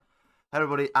Hello,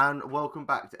 everybody, and welcome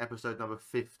back to episode number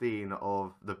 15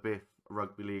 of the Biff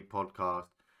Rugby League podcast.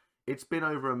 It's been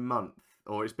over a month,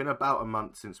 or it's been about a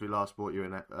month since we last brought you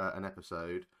an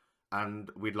episode, and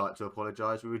we'd like to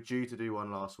apologise. We were due to do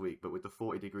one last week, but with the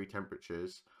 40-degree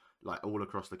temperatures, like all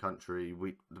across the country,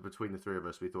 between the three of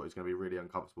us, we thought it was going to be really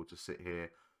uncomfortable to sit here,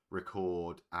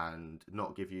 record, and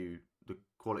not give you the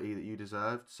quality that you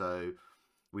deserved. So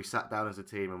we sat down as a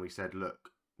team and we said, look,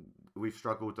 we've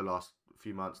struggled the last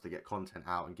few months to get content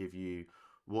out and give you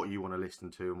what you want to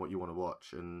listen to and what you want to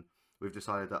watch, and we've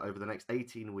decided that over the next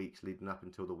 18 weeks leading up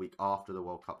until the week after the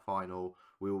World Cup final,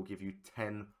 we will give you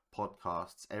 10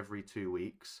 podcasts every 2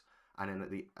 weeks,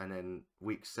 and then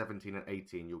weeks 17 and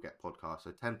 18 you'll get podcasts.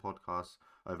 So 10 podcasts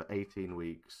over 18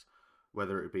 weeks,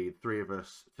 whether it be 3 of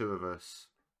us, 2 of us.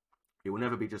 It will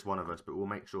never be just one of us, but we'll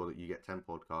make sure that you get 10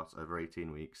 podcasts over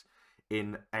 18 weeks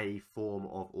in a form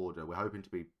of order. We're hoping to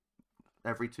be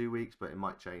every 2 weeks, but it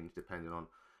might change depending on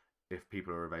if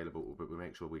people are available, but we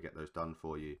make sure we get those done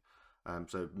for you.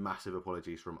 So massive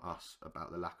apologies from us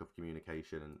about the lack of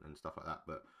communication and stuff like that,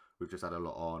 but we've just had a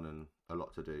lot on and a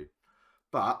lot to do.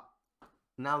 But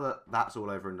now that that's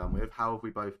all over and done with, how have we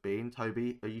both been?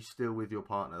 Toby, are you still with your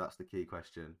partner? That's the key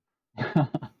question.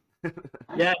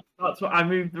 Yeah, that's what I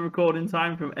moved the recording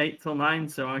time from 8 till 9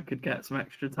 so I could get some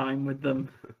extra time with them.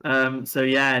 So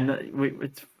yeah,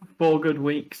 it's 4 good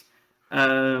weeks.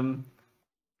 Yeah,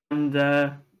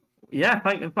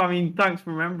 thanks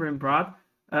for remembering, Brad.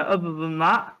 Other than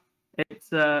that,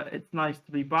 it's nice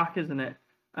to be back, isn't it?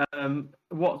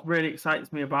 What really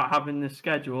excites me about having this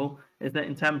schedule is that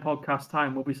in 10 podcast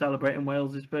time we'll be celebrating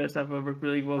Wales' first ever Rugby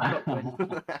League World Cup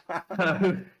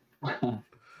win.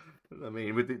 I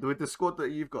mean, with the squad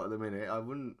that you've got at the minute, I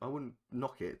wouldn't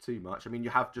knock it too much. I mean, you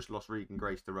have just lost Regan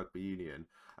Grace to Rugby Union,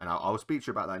 and I'll speak to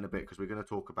you about that in a bit because we're going to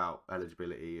talk about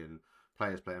eligibility and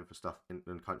players playing for stuff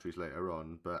in countries later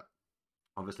on. But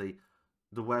obviously,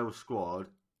 the Wales squad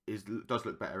does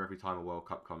look better every time a World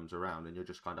Cup comes around, and you're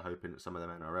just kind of hoping that some of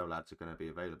them NRL lads are going to be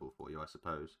available for you, I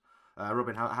suppose.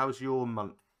 Robin, how's your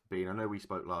month been? I know we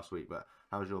spoke last week, but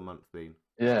how's your month been?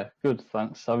 Yeah, good,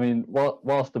 thanks. I mean,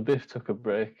 whilst the Biff took a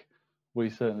break, we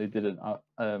certainly didn't.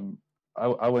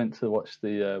 I went to watch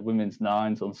the women's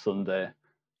nines on Sunday,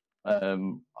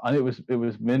 and it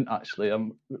was mint actually.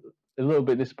 I'm a little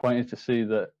bit disappointed to see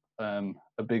that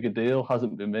a bigger deal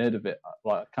hasn't been made of it.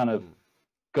 Like, I kind of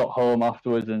got home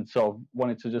afterwards and sort of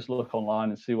wanted to just look online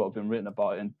and see what had been written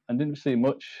about it, and didn't see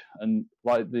much. And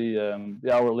like the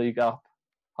Our League app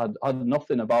had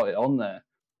nothing about it on there.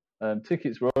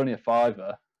 Tickets were only a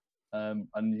 £5,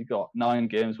 and you got 9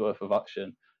 games worth of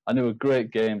action. And they were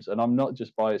great games, and I'm not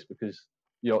just biased because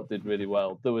York did really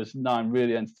well. There was 9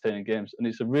 really entertaining games, and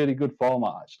it's a really good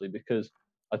format actually, because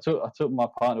I took my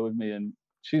partner with me, and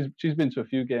she's been to a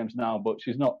few games now, but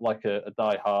she's not like a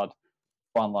die-hard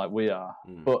fan like we are.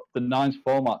 But the nines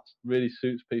format really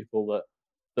suits people that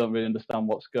don't really understand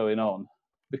what's going on,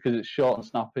 because it's short and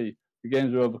snappy. The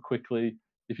games are over quickly.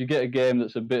 If you get a game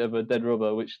that's a bit of a dead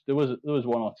rubber, which there was 1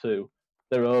 or 2,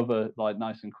 they're over like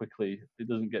nice and quickly. It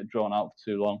doesn't get drawn out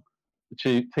for too long.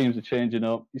 The teams are changing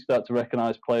up. You start to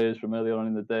recognise players from earlier on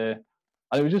in the day,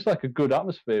 and it was just like a good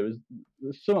atmosphere.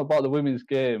 There's something about the women's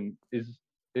game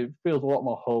it feels a lot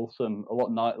more wholesome, a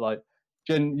lot like.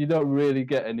 You don't really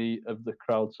get any of the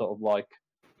crowd sort of like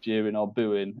jeering or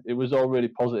booing. It was all really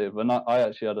positive, and I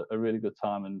actually had a really good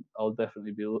time, and I'll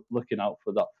definitely be looking out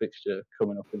for that fixture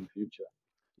coming up in the future.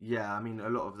 Yeah, I mean, a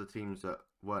lot of the teams that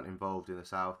weren't involved in the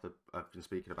South have been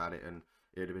speaking about it, and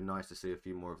it would have been nice to see a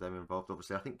few more of them involved.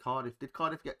 Obviously, I think did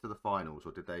Cardiff get to the finals,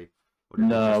 or did they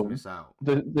just miss out?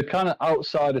 The kind of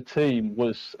outsider team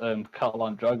was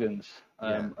Catalan Dragons,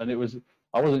 and it was,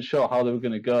 I wasn't sure how they were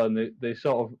going to go, and they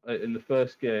sort of in the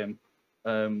first game,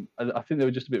 I think they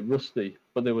were just a bit rusty,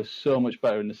 but they were so much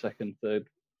better in the second, third,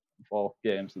 fourth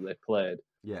games that they played.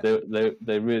 Yeah,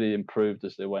 they really improved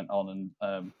as they went on,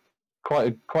 and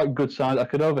quite good signs. I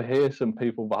could overhear some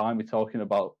people behind me talking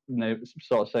about,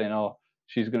 sort of saying, "Oh,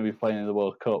 she's going to be playing in the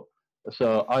World Cup."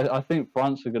 So I think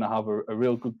France are going to have a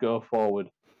real good go forward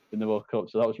in the World Cup.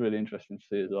 So that was really interesting to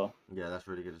see as well. Yeah, that's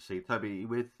really good to see. Toby,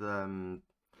 with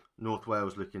North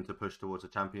Wales looking to push towards a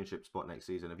championship spot next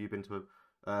season, have you been to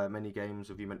many games?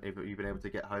 Have you been able to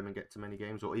get home and get to many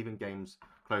games, or even games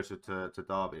closer to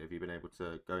Derby? Have you been able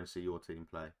to go and see your team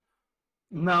play?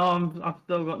 No, I've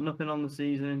still got nothing on the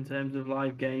season in terms of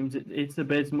live games. It's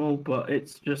abysmal, but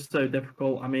it's just so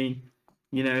difficult. I mean,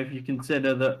 if you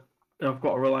consider that I've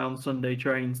got to rely on Sunday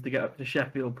trains to get up to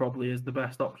Sheffield, probably is the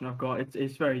best option I've got.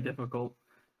 It's very difficult.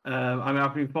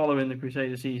 I've been following the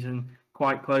Crusader season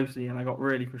quite closely, and I got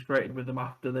really frustrated with them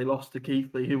after they lost to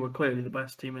Keighley, who were clearly the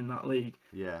best team in that league.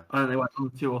 Yeah. And they went on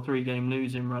a 2 or 3 game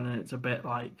losing run, and it's a bit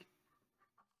like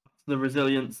the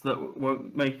resilience that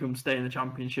won't make them stay in the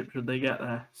championship should they get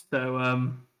there.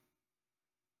 So,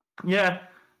 yeah,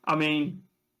 I mean,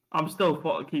 I'm still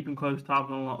keeping close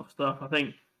tabs on a lot of stuff. I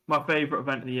think my favourite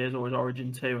event of the year is always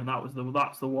Origin 2, and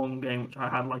that's the one game which I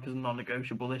had like as a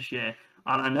non-negotiable this year.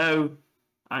 And I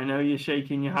know you're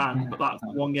shaking your hand, but that's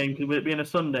the one game. With it being a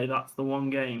Sunday, that's the one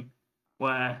game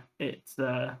where it's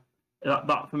that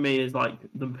for me is like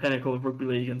the pinnacle of rugby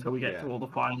league until we get to all the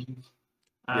finals.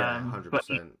 Yeah, But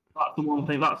 100%. that's the one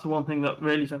thing. That's the one thing that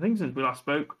really, I think, since we last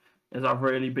spoke, is the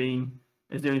only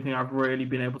thing I've really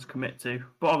been able to commit to.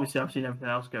 But obviously, I've seen everything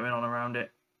else going on around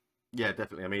it. Yeah,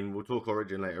 definitely. I mean, we'll talk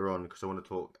Origin later on because I want to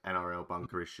talk NRL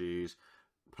bunker issues,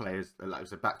 players, like I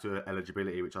said, back to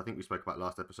eligibility, which I think we spoke about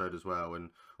last episode as well. And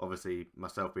obviously,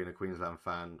 myself being a Queensland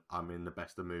fan, I'm in the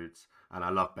best of moods, and I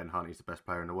love Ben Hunt. He's the best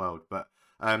player in the world. But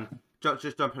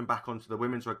just jumping back onto the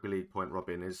Women's Rugby League point,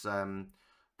 Robin, is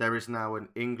there is now an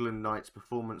England Knights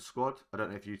performance squad. I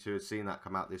don't know if you two had seen that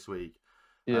come out this week.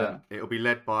 Yeah. It'll be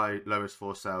led by Lois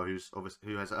Forsell,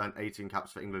 who has earned 18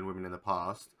 caps for England women in the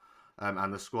past.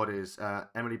 And the squad is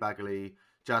Emily Bagley,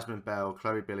 Jasmine Bell,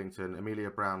 Chloe Billington,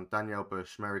 Amelia Brown, Danielle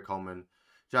Bush, Mary Coleman,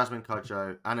 Jasmine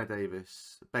Cudjoe, Anna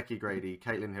Davis, Becky Grady,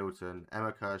 Caitlin Hilton,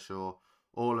 Emma Kershaw,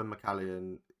 Orla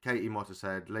McCallion, Katie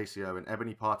Mottershead, Lacey Owen,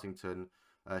 Ebony Partington,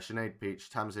 Sinead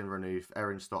Peach, Tamsin Renouf,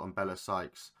 Erin Stott and Bella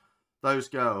Sykes. Those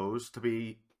girls, to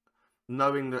be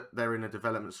knowing that they're in a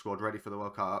development squad ready for the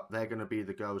World Cup, they're going to be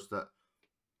the girls that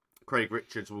Craig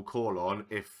Richards will call on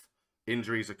if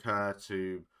injuries occur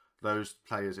to those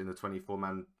players in the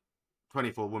 24-woman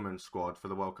squad for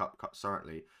the World Cup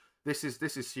currently. This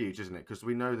is huge, isn't it? Because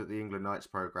we know that the England Knights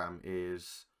programme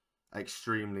is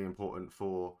extremely important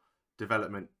for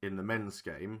development in the men's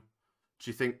game.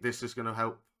 Do you think this is going to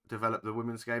help develop the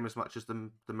women's game as much as the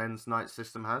men's Knights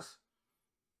system has?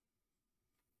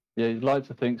 Yeah, you'd like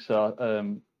to think so.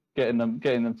 Getting them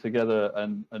together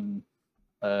and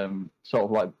sort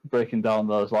of like breaking down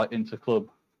those like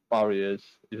inter-club barriers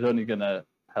is only going to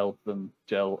help them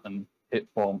gel and hit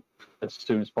form as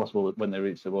soon as possible when they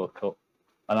reach the World Cup.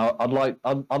 And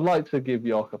I'd like to give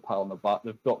York a pat on the back.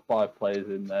 They've got 5 players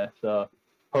in there, so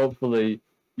hopefully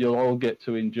you'll all get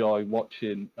to enjoy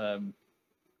watching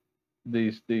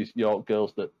these York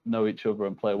girls that know each other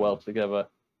and play well together.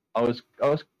 I was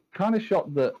kind of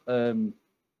shocked that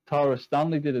Tara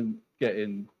Stanley didn't get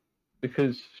in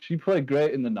because she played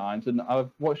great in the nines, and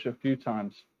I've watched her a few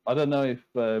times. I don't know if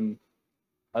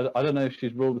I don't know if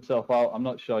she's ruled herself out. I'm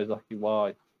not sure exactly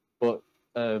why, but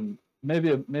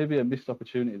maybe a missed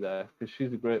opportunity there because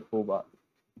she's a great fullback.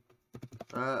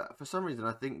 For some reason,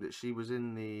 I think that she was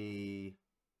in the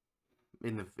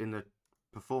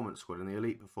performance squad, in the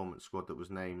elite performance squad that was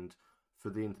named for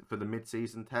the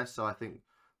mid-season test. So I think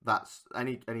that's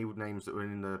any names that were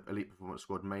in the elite performance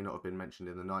squad may not have been mentioned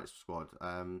in the Knights squad.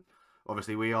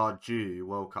 Obviously, we are due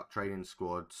World Cup training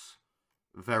squads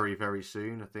very, very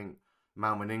soon. I think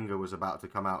Mal Meninga was about to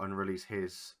come out and release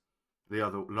his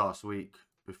last week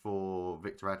before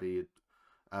Victor Addy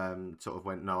sort of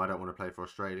went, no, I don't want to play for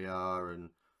Australia, and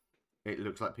it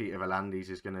looks like Peter Valandis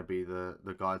is going to be the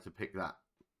guy to pick that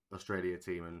Australia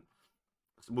team, and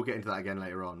we'll get into that again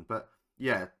later on. But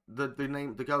yeah, the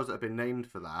girls that have been named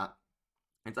for that,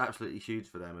 it's absolutely huge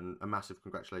for them, and a massive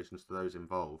congratulations to those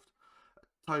involved.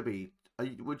 Toby,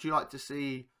 would you like to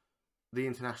see the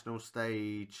international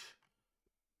stage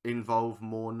involve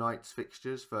more Knights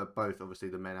fixtures for both, obviously,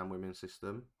 the men and women's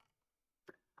system?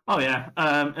 Oh yeah,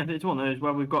 and it's one of those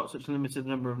where we've got such a limited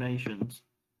number of nations,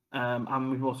 and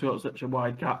we've also got such a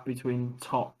wide gap between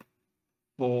top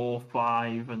 4,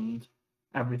 5, and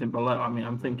everything below. I mean,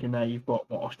 I'm thinking there you've got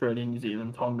Australia, New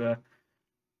Zealand, Tonga,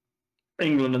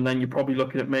 England, and then you're probably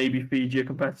looking at maybe Fiji are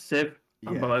competitive,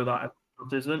 and below that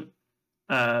it isn't.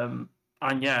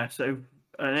 And yeah, so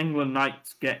England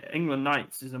Knights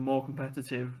is a more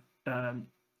competitive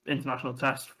international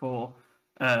test for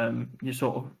your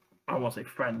sort of, I won't say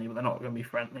friendly, but they're not going to be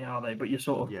friendly, are they? But your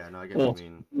sort of I get what you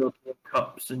mean. European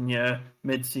Cups and your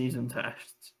mid-season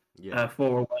tests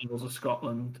for Wales or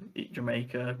Scotland,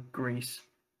 Jamaica, Greece,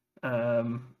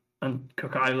 and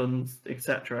Cook Islands,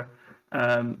 etc.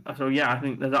 So yeah, I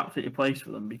think there's absolutely a place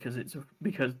for them because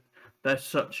there's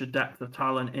such a depth of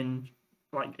talent in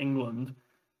like England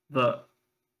that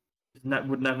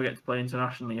would never get to play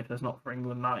internationally if there's not for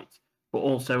England Knights, but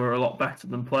also are a lot better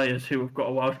than players who have got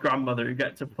a Welsh grandmother who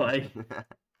get to play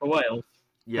for Wales.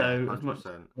 Yeah, so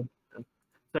 100%.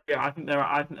 So yeah, I think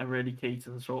they're really key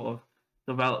to the sort of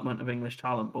development of English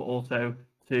talent, but also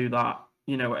to that,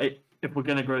 if we're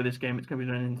going to grow this game, it's going to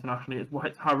be done internationally.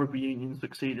 It's how rugby union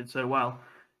succeeded so well.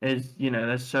 Is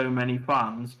there's so many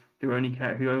fans who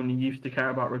only used to care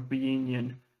about rugby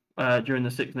union during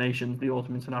the Six Nations, the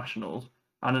Autumn Internationals,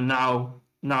 and are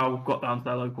now got down to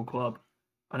their local club,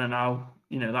 and are now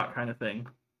that kind of thing.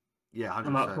 Yeah,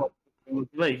 And that's 100%. what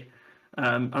the league.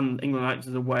 And England Knights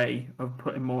is a way of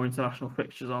putting more international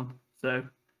fixtures on. So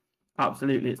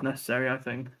absolutely, it's necessary, I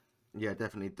think. Yeah,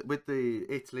 definitely. With the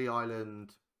Italy,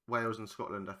 Ireland, Wales, and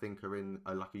Scotland, I think are in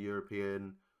a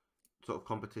European sort of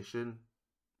competition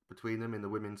between them in the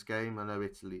women's game. I know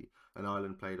Italy and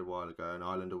Ireland played a while ago, and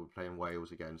Ireland will be playing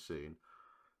Wales again soon.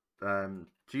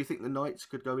 Do you think the Knights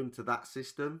could go into that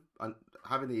system? And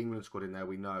having the England squad in there,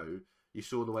 we know you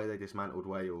saw the way they dismantled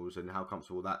Wales and how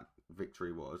comfortable that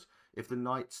victory was. If the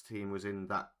Knights team was in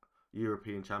that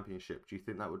European Championship, do you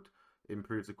think that would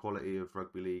improve the quality of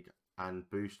rugby league and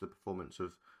boost the performance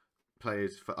of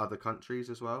players for other countries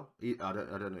as well? I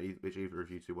don't know which either of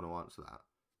you two want to answer that.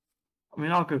 I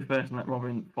mean, I'll go first and let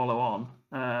Robin follow on.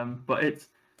 But it's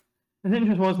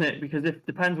interesting, wasn't it? Because it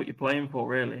depends what you're playing for,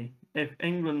 really. If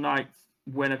England Knights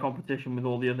win a competition with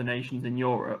all the other nations in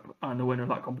Europe, and the winner of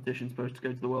that competition is supposed to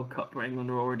go to the World Cup where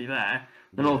England are already there,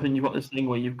 then all of a sudden you've got this thing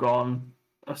where you've gone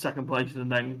a second place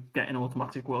and then getting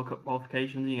automatic World Cup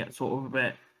qualifications, and you get sort of a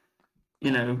bit,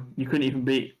 you couldn't even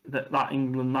beat that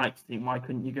England Knights team. Why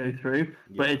couldn't you go through?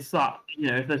 Yeah. But it's that,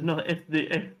 if there's not,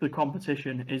 if the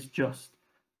competition is just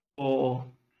for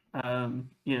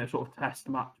sort of test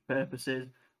match purposes,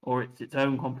 or it's its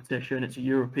own competition, it's a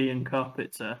European Cup,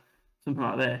 it's something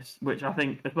like this, which I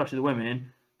think, especially the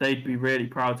women, they'd be really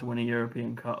proud to win a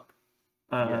European Cup.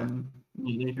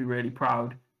 They'd be really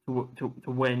proud to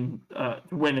win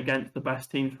against the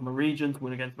best teams from the region, to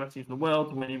win against the best teams in the world,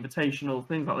 to win invitationals,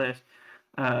 things like this.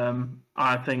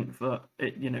 I think that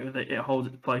it holds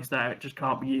its place there. It just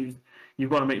can't be used. You've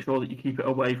got to make sure that you keep it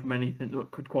away from anything that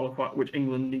could qualify, which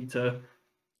England need to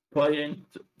play in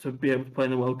to be able to play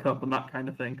in the World Cup and that kind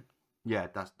of thing. Yeah,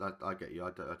 I get you. I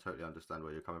totally understand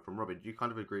where you're coming from. Robin, do you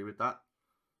kind of agree with that?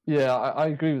 Yeah, I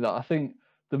agree with that. I think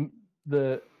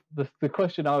the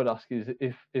question I would ask is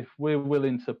if we're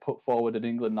willing to put forward an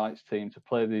England Knights team to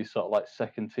play these sort of like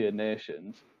second tier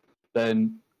nations,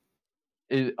 then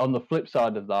on the flip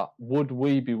side of that, would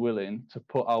we be willing to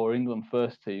put our England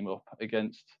first team up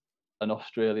against an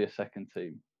Australia second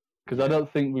team? Because I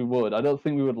don't think we would. I don't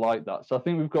think we would like that. So I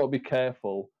think we've got to be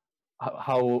careful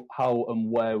how and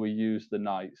where we use the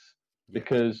Knights,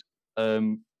 because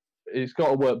it's got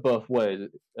to work both ways.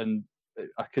 And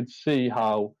I could see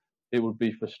how it would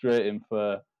be frustrating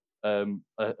for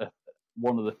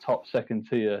one of the top second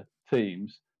tier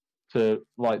teams to,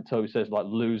 like Toby says, like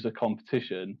lose a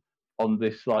competition on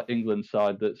this like England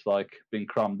side that's like been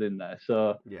crammed in there.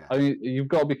 So I mean, you've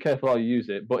got to be careful how you use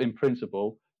it, but in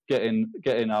principle,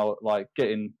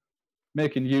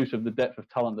 making use of the depth of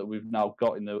talent that we've now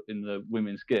got in the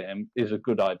women's game is a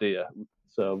good idea.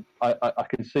 So I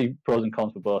can see pros and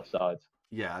cons for both sides.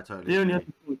 Yeah, I totally. The only other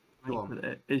point to make with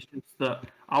it is just that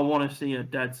I want to see a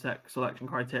dead set selection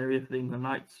criteria for the England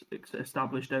Knights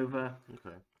established over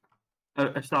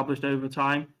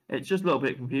time. It's just a little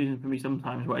bit confusing for me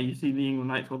sometimes, where you see the England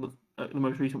Knights, the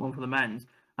most recent one for the men's,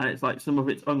 and it's like some of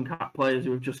its uncapped players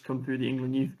who have just come through the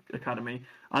England Youth Academy.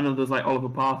 I know there's like Oliver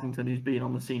Partington, who's been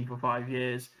on the scene for 5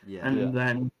 years,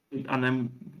 then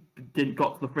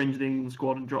got to the fringe of the England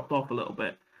squad and dropped off a little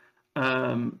bit.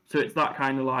 So it's that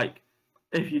kind of like,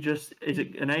 is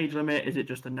it an age limit? Is it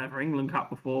just a never England cap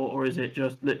before, or is it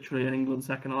just literally an England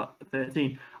second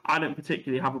 13? I don't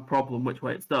particularly have a problem which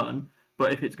way it's done.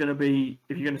 But if you're going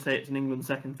to say it's an England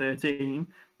second 13,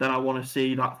 then I want to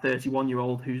see that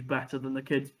 31-year-old who's better than the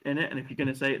kids in it. And if you're going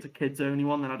to say it's a kids only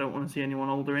one, then I don't want to see anyone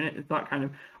older in it. It's that kind of.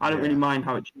 I don't really mind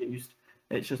how it's used.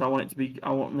 It's just I want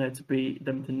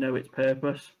them to know its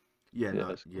purpose.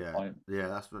 That's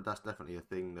definitely a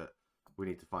thing that we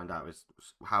need to find out, is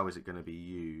how is it going to be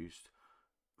used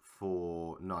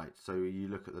for Knights. So you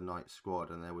look at the Knights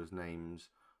squad, and there was names.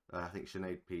 I think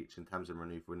Sinead Peach and Tamsin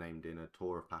Renouf were named in a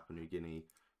tour of Papua New Guinea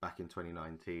back in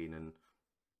 2019, and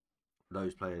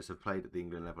those players have played at the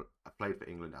England level. Played for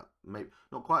England at maybe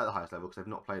not quite at the highest level, because they've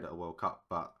not played at a World Cup,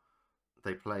 but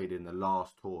they played in the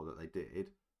last tour that they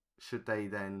did. Should they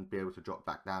then be able to drop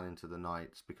back down into the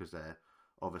Knights because they're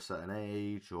of a certain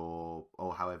age, or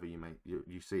however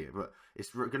you see it? But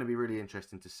it's going to be really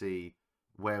interesting to see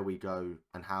where we go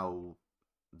and how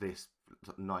this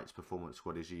Knights performance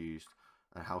squad is used,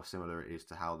 and how similar it is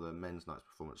to how the men's Knights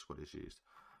performance squad is used.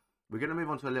 We're going to move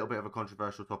on to a little bit of a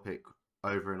controversial topic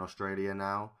over in Australia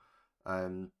now.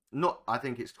 I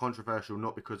think it's controversial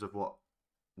not because of what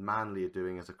Manly are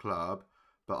doing as a club,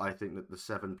 but I think that the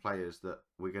 7 players that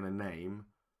we're going to name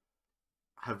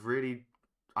have really,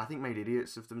 I think, made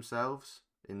idiots of themselves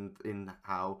in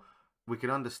how we can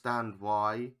understand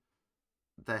why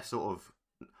they're sort of,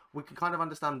 we can kind of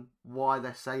understand why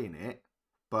they're saying it,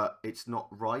 but it's not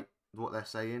right what they're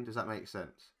saying. Does that make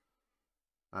sense?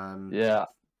 Yeah.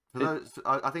 For those,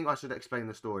 I think I should explain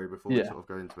the story before we Yeah. sort of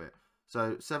go into it.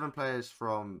 So 7 players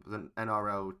from the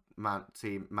NRL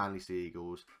team Manly Sea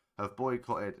Eagles have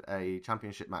boycotted a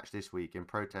championship match this week in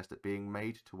protest at being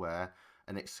made to wear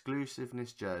an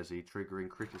exclusiveness jersey, triggering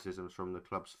criticisms from the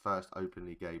club's first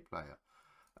openly gay player.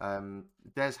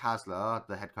 Des Hasler,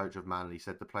 the head coach of Manly,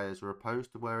 said the players were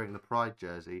opposed to wearing the Pride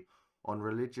jersey on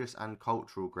religious and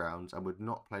cultural grounds and would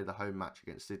not play the home match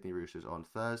against Sydney Roosters on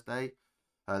Thursday.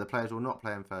 The players will not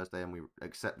play on Thursday and we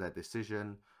accept their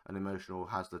decision, an emotional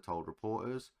Hasler told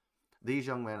reporters. These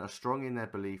young men are strong in their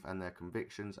belief and their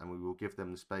convictions, and we will give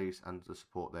them the space and the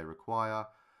support they require.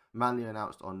 Manly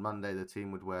announced on Monday the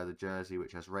team would wear the jersey,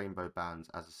 which has rainbow bands,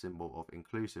 as a symbol of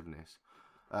inclusiveness.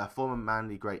 Former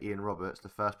Manly great Ian Roberts, the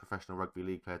first professional rugby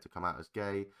league player to come out as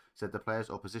gay, said the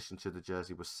players' opposition to the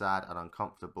jersey was sad and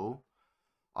uncomfortable.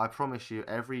 I promise you,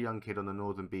 every young kid on the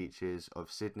northern beaches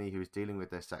of Sydney who is dealing with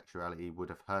their sexuality would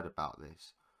have heard about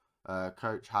this.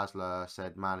 Coach Hasler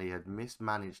said Manly had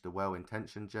mismanaged the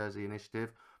well-intentioned jersey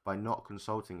initiative by not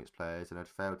consulting its players and had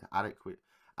failed to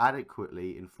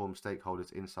adequately inform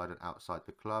stakeholders inside and outside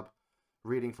the club.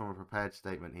 Reading from a prepared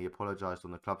statement, he apologised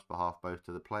on the club's behalf both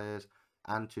to the players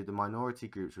and to the minority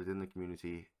groups within the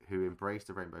community who embrace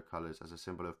the rainbow colours as a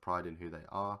symbol of pride in who they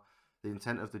are. The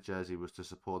intent of the jersey was to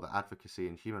support the advocacy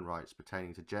and human rights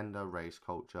pertaining to gender, race,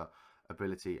 culture,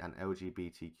 ability and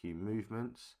LGBTQ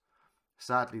movements.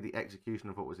 Sadly, the execution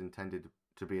of what was intended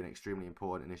to be an extremely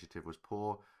important initiative was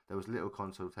poor. There was little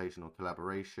consultation or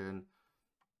collaboration.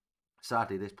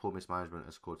 Sadly, this poor mismanagement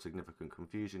has caused significant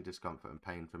confusion, discomfort and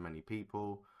pain for many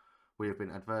people. We have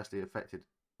adversely affected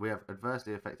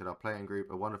our playing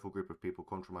group, a wonderful group of people,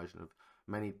 comprised of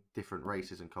many different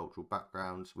races and cultural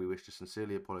backgrounds. We wish to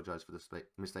sincerely apologise for the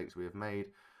mistakes we have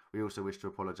made. We also wish to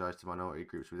apologise to minority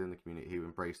groups within the community who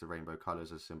embrace the rainbow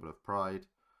colours as a symbol of pride.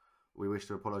 We wish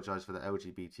to apologise for the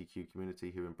LGBTQ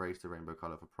community who embrace the rainbow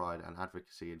colour for pride and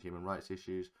advocacy and human rights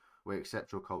issues. We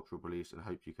accept your cultural beliefs and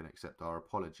hope you can accept our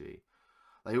apology.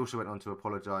 They also went on to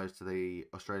apologise to the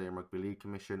Australian Rugby League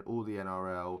Commission, all the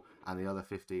NRL and the other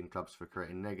 15 clubs for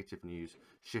creating negative news,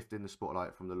 shifting the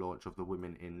spotlight from the launch of the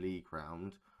Women in League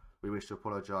round. We wish to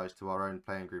apologise to our own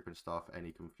playing group and staff for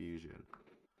any confusion.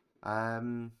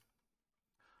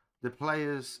 The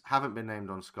players haven't been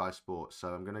named on Sky Sports, so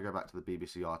I'm going to go back to the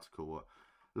BBC article.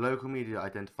 Local media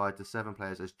identified the 7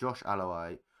 players as Josh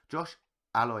Aloiai,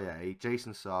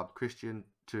 Jason Saab, Christian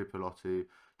Tuipulotu,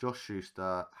 Josh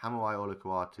Schuster, Hamuai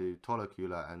Olakau'atu, Tola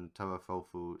Kula and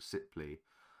Toafofu Sipley.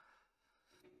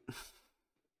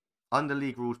 Under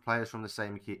league rules, players from the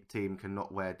same team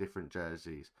cannot wear different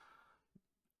jerseys.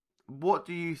 What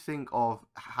do you think of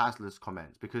Hasler's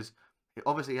comments? Because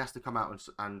obviously he has to come out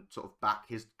and sort of back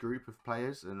his group of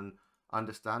players and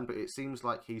understand, but it seems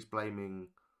like he's blaming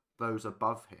those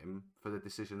above him for the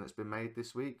decision that's been made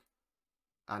this week.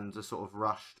 And a sort of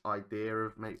rushed idea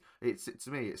of to me,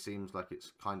 it seems like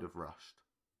it's kind of rushed.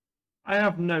 I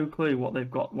have no clue what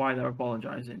they've got, why they're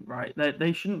apologising, right?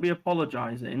 They shouldn't be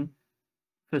apologising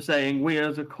for saying we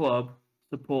as a club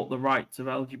support the rights of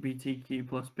LGBTQ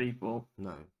plus people.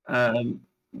 No.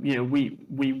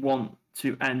 We want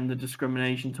to end the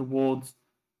discrimination towards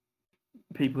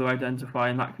people who identify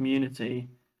in that community.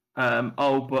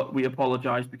 But we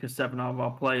apologise because 7 of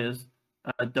our players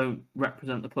don't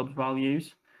represent the club's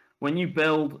values. When you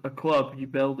build a club, you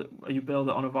build it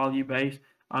on a value base.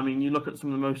 I mean, you look at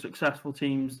some of the most successful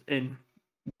teams in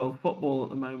world football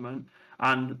at the moment,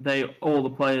 and all the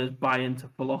players buy into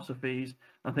philosophies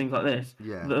and things like this.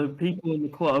 Yeah. The people in the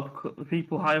club, the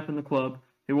people high up in the club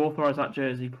who authorise that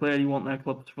jersey, clearly want their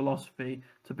club's philosophy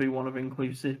to be one of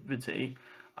inclusivity.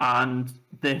 And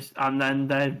then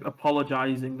they're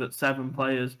apologising that 7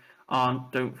 players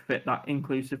don't fit that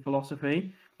inclusive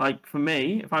philosophy. Like, for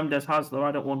me, if I'm Des Hasler,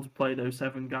 I don't want to play those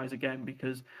 7 guys again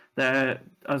because they're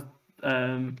as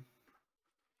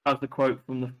the quote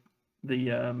from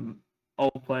the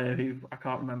old player who I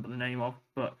can't remember the name of,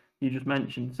 but you just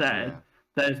mentioned said,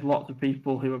 there's lots of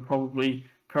people who are probably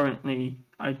currently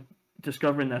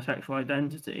discovering their sexual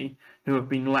identity who have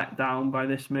been let down by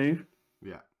this move.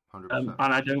 Yeah, 100%. And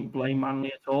I don't blame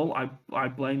Manly at all. I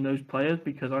blame those players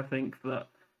because I think that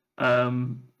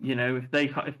if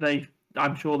they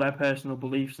I'm sure their personal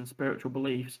beliefs and spiritual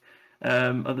beliefs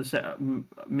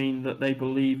mean that they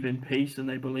believe in peace and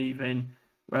they believe in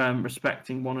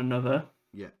respecting one another.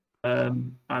 Yeah.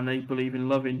 and they believe in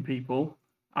loving people,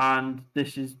 and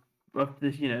this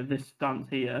stance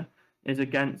here is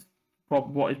against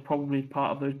what is probably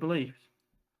part of those beliefs,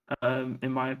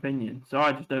 in my opinion. So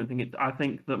I just don't think it. I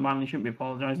think that Manly shouldn't be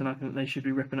apologising. I think they should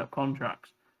be ripping up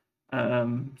contracts.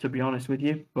 To be honest with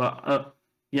you, but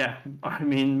yeah, I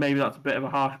mean maybe that's a bit of a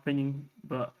harsh opinion,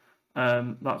 but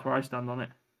that's where I stand on it.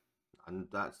 And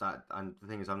that's that. And the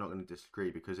thing is, I'm not going to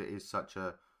disagree because it is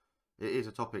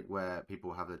a topic where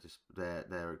people have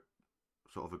their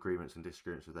sort of agreements and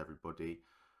disagreements with everybody,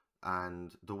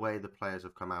 and the way the players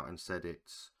have come out and said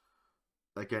it's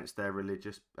against their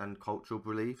religious and cultural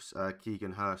beliefs.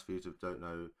 Keegan Hurst, for you who don't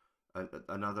know,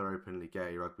 another openly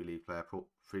gay rugby league player,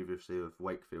 previously of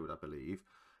Wakefield, I believe.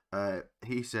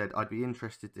 He said, "I'd be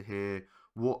interested to hear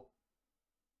what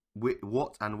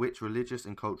and which religious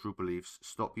and cultural beliefs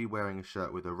stop you wearing a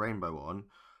shirt with a rainbow on,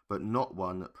 but not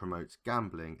one that promotes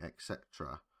gambling,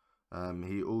 etc."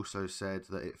 He also said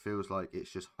that it feels like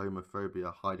it's just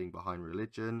homophobia hiding behind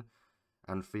religion,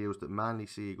 and feels that Manly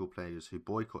Sea Eagle players who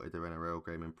boycotted their NRL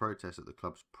game in protest at the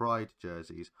club's pride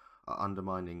jerseys are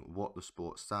undermining what the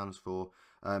sport stands for.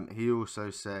 He also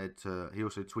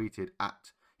tweeted,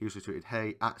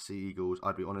 "Hey, at Sea Eagles,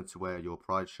 I'd be honoured to wear your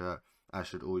pride shirt, as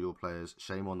should all your players.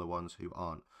 Shame on the ones who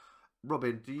aren't."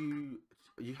 Robin, do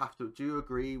you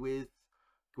agree with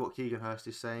what Keegan Hurst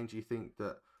is saying? Do you think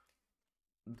that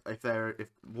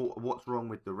what's wrong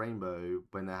with the rainbow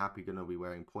when they're happy going to be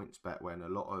wearing points bet, when a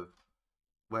lot of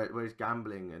whereas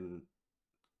gambling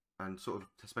and sort of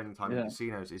spending time in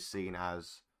casinos is seen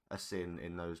as a sin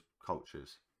in those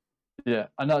cultures? Yeah,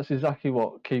 and that's exactly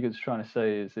what Keegan's trying to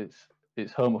say. Is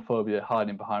it's homophobia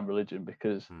hiding behind religion,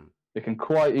 because they can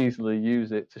quite easily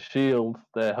use it to shield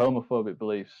their homophobic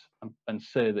beliefs and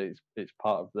say that it's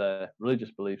part of their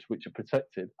religious beliefs, which are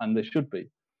protected, and they should be.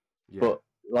 Yeah. But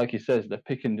like he says, they're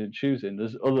picking and choosing.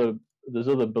 There's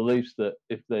other beliefs that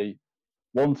if they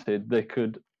wanted, they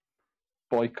could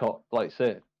boycott, like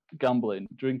say gambling,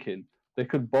 drinking. They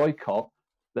could boycott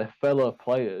their fellow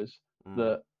players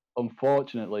that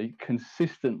unfortunately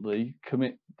consistently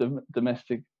commit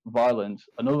domestic violence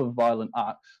and other violent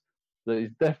acts that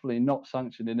is definitely not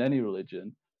sanctioned in any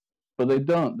religion. But they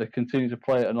don't. They continue to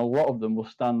play it, and a lot of them will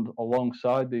stand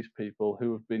alongside these people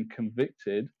who have been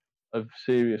convicted of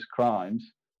serious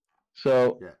crimes.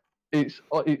 So it's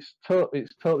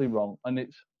totally wrong, and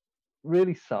it's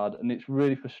really sad, and it's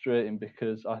really frustrating,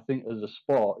 because I think as a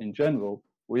sport in general,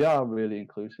 we are really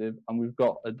inclusive, and we've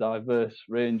got a diverse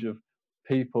range of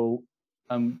people,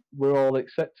 and we're all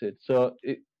accepted. So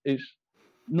it's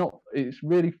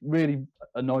really, really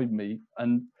annoyed me.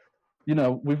 And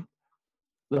we've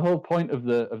the whole point of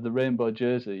the rainbow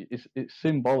jersey is it's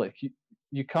symbolic.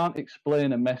 You can't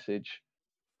explain a message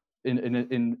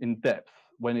in depth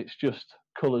when it's just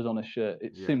colours on a shirt.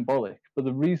 It's symbolic. But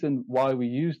the reason why we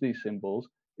use these symbols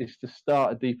is to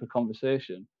start a deeper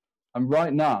conversation. And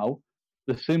right now,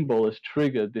 the symbol has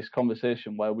triggered this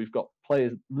conversation where we've got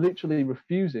players literally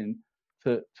refusing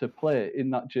to play in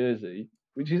that jersey,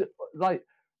 which is like,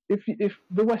 if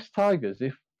the West Tigers,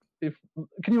 if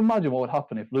can you imagine what would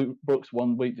happen if Luke Brooks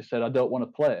one week just said, "I don't want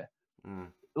to play"?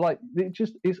 Like,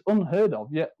 it's unheard of.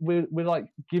 Yet we're like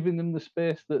giving them the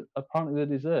space that apparently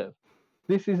they deserve.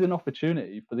 This is an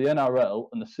opportunity for the NRL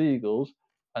and the Sea Eagles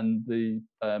and the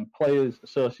Players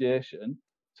Association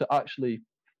to actually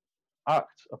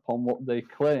act upon what they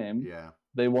claim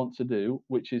they want to do,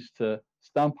 which is to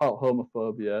stamp out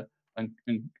homophobia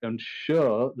and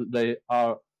show that they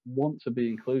want to be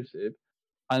inclusive.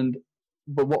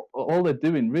 But what all they're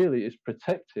doing really is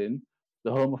protecting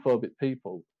the homophobic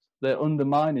people. They're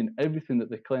undermining everything that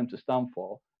they claim to stand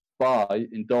for by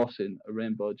endorsing a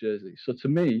rainbow jersey. So to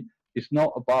me, it's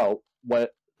not about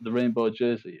the rainbow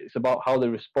jersey. It's about how they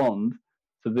respond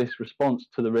to this response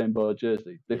to the rainbow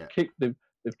jersey. They've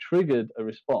triggered a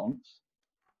response,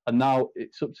 and now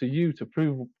it's up to you to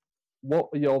prove what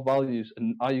are your values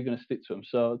and are you going to stick to them.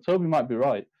 So Toby might be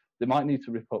right. They might need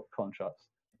to rip up contracts.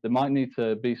 There might need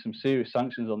to be some serious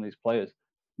sanctions on these players.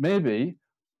 Maybe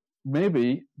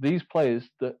these players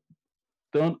that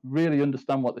don't really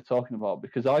understand what they're talking about,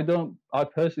 because I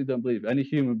personally don't believe any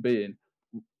human being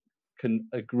can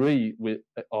agree with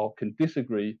or can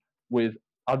disagree with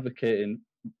advocating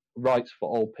rights for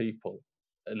all people,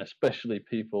 and especially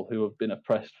people who have been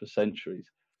oppressed for centuries.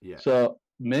 So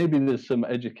maybe there's some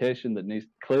education that needs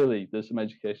to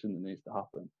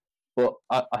happen. But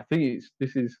I think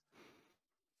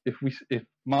if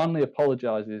Manly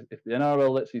apologises, if the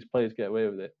NRL lets these players get away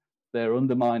with it, they're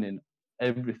undermining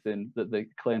everything that they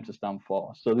claim to stand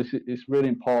for. So it's really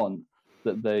important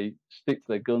that they stick to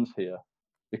their guns here,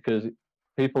 because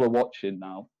people are watching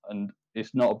now, and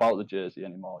It's not about the jersey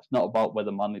anymore. It's not about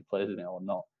whether Manly plays in it or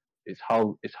not. It's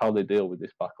how they deal with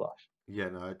this backlash. Yeah,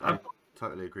 no, I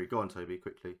totally agree. Go on, Toby,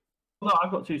 quickly. No,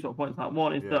 I've got two sort of points. That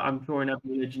one is that I'm sure in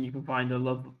every religion you can find a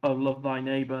love thy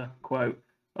neighbor quote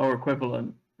or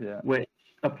equivalent, which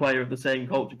a player of the same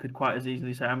culture could quite as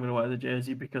easily say, I'm going to wear the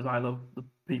jersey because I love the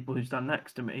people who stand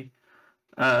next to me.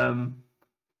 And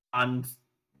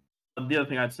the other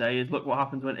thing I'd say is look what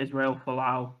happens when Israel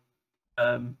Folau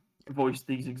voiced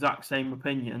these exact same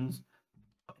opinions.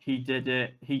 He did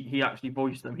it. He actually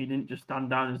voiced them. He didn't just stand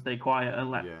down and stay quiet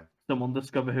and let someone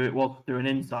discover who it was through an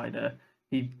insider.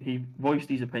 He voiced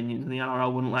these opinions, and the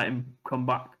NRL wouldn't let him come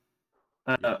back.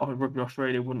 Or Rugby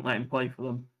Australia wouldn't let him play for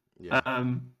them. Yeah.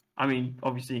 I mean,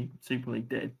 obviously Super League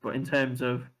did, but in terms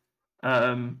of,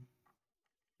 I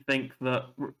think that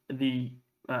the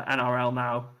NRL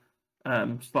now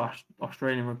 /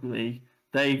 Australian Rugby League,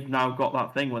 they've now got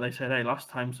that thing where they said, hey, last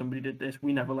time somebody did this,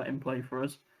 we never let him play for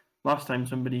us. Last time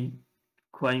somebody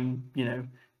claimed,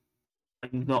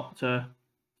 not to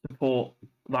support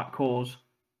that cause,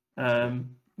 we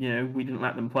didn't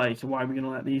let them play. So why are we going to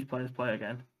let these players play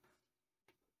again?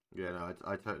 Yeah, no,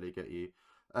 I totally get you.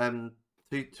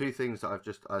 Two things that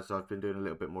as I've been doing a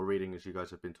little bit more reading as you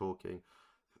guys have been talking.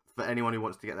 For anyone who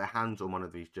wants to get their hands on one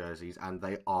of these jerseys, and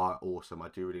they are awesome, I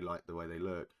do really like the way they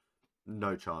look.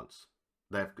 No chance.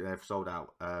 They've sold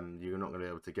out. You're not going to be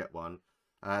able to get one.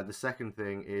 The second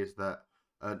thing is that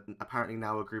apparently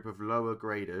now a group of lower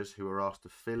graders who are asked to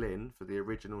fill in for the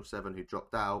original 7 who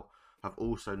dropped out have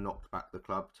also knocked back the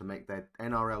club to make their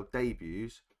NRL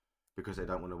debuts because they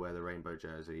don't want to wear the rainbow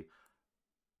jersey.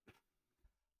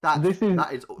 Just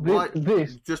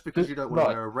because you don't want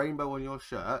to wear a rainbow on your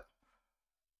shirt,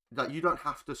 that you don't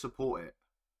have to support it.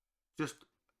 Just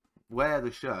wear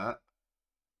the shirt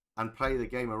and play the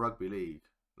game of rugby league.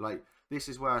 Like, this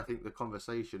is where I think the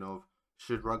conversation of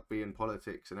should rugby and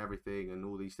politics and everything and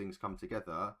all these things come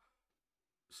together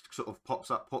sort of pops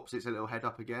its little head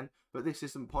up again. But this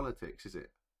isn't politics, is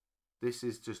it? This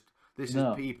is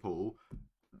people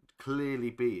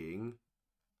clearly being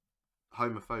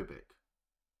homophobic.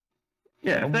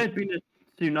 Yeah, if there'd been a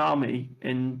tsunami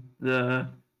in the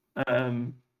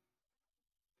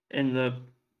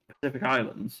Pacific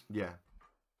Islands,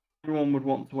 everyone would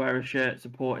want to wear a shirt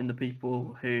supporting the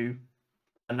people who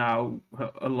are now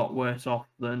a lot worse off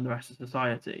than the rest of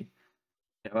society.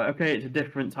 Okay, it's a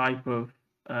different type of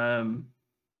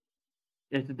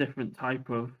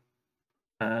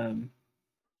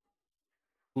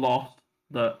loss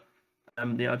that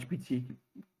the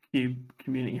LGBTQ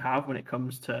community have when it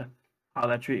comes to how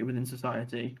they're treated within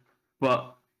society,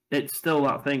 but it's still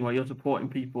that thing where you're supporting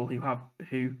people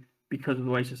who because of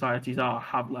the way societies are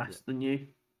have less than you.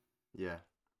 Yeah.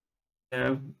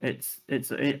 It's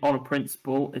on a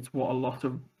principle. It's what a lot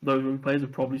of those rugby players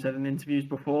have probably said in interviews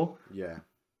before. Yeah.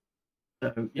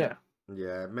 So yeah.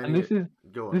 Yeah. And this is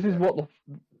what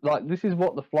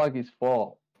the flag is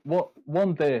for. What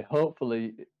one day,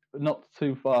 hopefully, not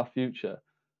too far future,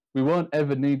 we won't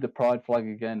ever need the pride flag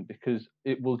again because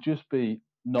it will just be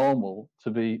normal to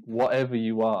be whatever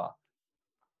you are.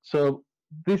 So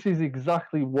this is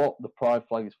exactly what the pride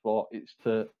flag is for. It's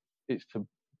to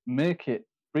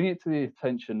bring it to the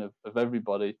attention of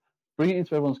everybody, bring it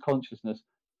into everyone's consciousness,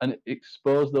 and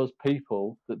expose those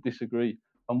people that disagree.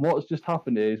 And what's just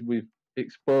happened is we've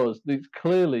exposed it's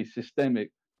clearly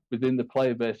systemic within the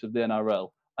player base of the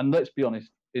NRL, and let's be honest,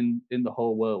 in the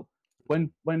whole world.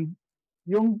 When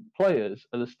young players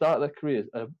at the start of their careers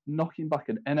are knocking back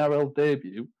an NRL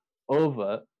debut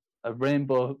over a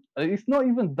rainbow, it's not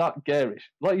even that garish.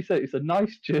 Like you said, it's a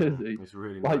nice jersey. It's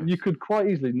really nice. Like you could quite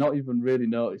easily not even really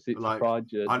notice it's a pride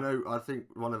jersey. I think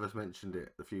one of us mentioned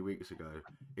it a few weeks ago.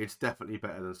 It's definitely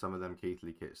better than some of them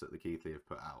Keithley kits that the Keithley have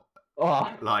put out.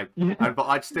 But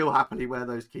I'd still happily wear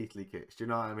those Keithley kits. Do you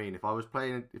know what I mean? If I was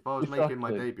making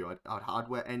my debut, I'd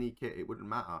wear any kit. It wouldn't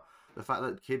matter. The fact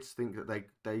that kids think that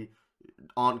they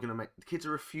aren't going to make... The kids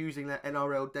are refusing their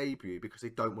NRL debut because they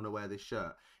don't want to wear this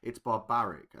shirt. It's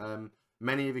barbaric.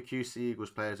 Many of the QC Eagles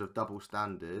players have double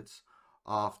standards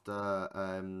after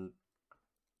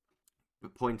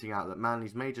pointing out that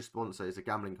Manly's major sponsor is a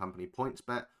gambling company,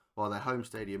 PointsBet, while their home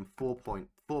stadium, Four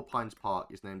Pines Park,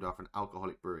 is named after an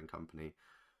alcoholic brewing company.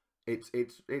 It's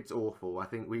awful. I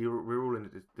think we're all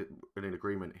in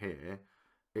agreement here.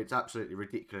 It's absolutely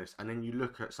ridiculous. And then you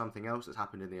look at something else that's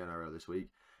happened in the NRL this week.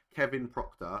 Kevin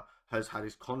Proctor has had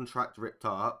his contract ripped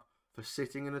up for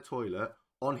sitting in a toilet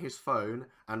on his phone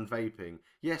and vaping.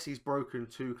 Yes, he's broken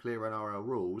 2 clear NRL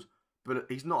rules, but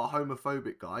he's not a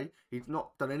homophobic guy. He's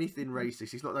not done anything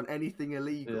racist. He's not done anything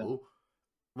illegal.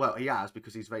 Well, he has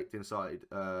because he's vaped inside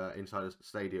a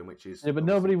stadium, which is Yeah, but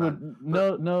obviously nobody banned.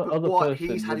 would. No But other what person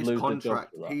would lose their job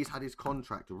for that. he's had his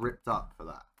contract ripped up for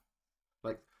that.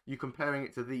 Like you comparing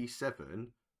it to these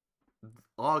seven,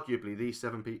 arguably these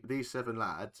seven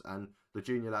lads and the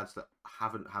junior lads that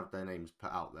haven't had their names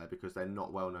put out there because they're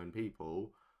not well-known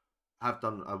people have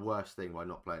done a worse thing by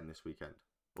not playing this weekend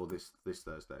or this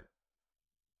Thursday.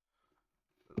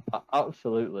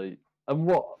 Absolutely. And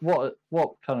what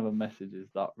kind of a message is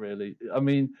that really? I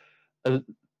mean, a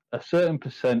certain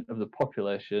percent of the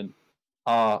population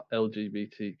are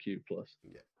LGBTQ plus.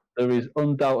 Yeah. There is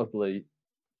undoubtedly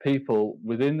people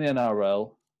within the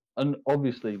NRL and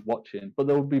obviously watching, but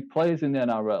there will be players in the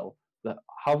NRL that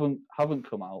haven't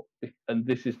come out, and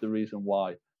this is the reason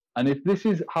why. And if this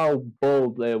is how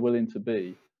bold they are willing to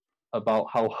be about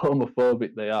how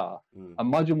homophobic they are,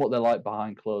 imagine what they're like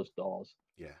behind closed doors.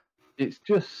 Yeah. It's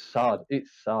just sad. It's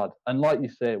sad. And like you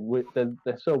say,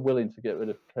 they're so willing to get rid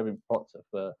of Kevin Proctor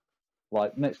for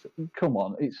like next. Come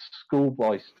on, it's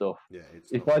schoolboy stuff. Yeah.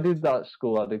 If I did that at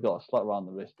school, I'd have got a slap around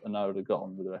the wrist, and I would have got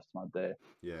on with the rest of my day.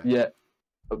 Yeah. Yeah.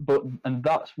 But and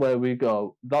that's where we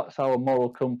go. That's our moral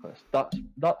compass.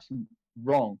 That's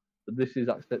wrong. But this is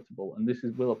acceptable, and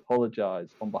we'll apologise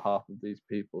on behalf of these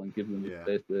people and give them the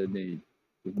space they need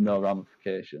with no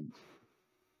ramifications.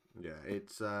 Yeah,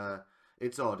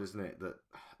 it's odd, isn't it, that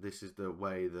this is the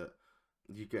way that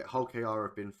you get. Hull KR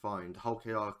have been fined. Hull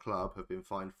KR Club have been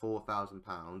fined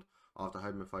 £4,000 after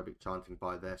homophobic chanting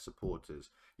by their supporters.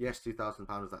 Yes, £2,000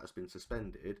 of that has been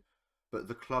suspended, but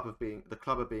the club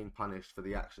are being punished for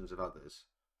the actions of others.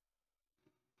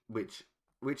 Which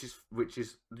is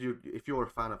if you're a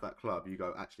fan of that club, you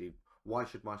go, actually, why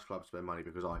should my club spend money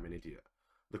because I'm an idiot?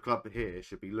 The club here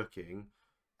should be looking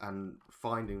and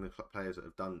finding the players that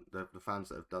have done the fans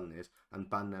that have done this and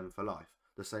ban them for life.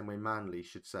 The same way Manly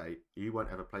should say, you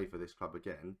won't ever play for this club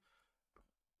again.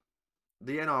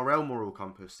 The NRL moral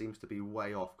compass seems to be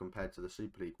way off compared to the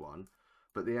Super League one,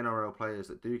 but the NRL players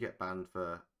that do get banned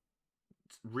for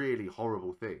really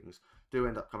horrible things do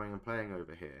end up coming and playing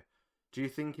over here. Do you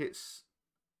think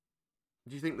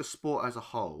the sport as a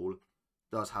whole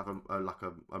does have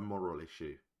a moral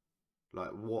issue?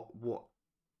 Like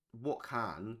what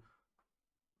can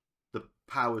the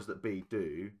powers that be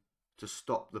do to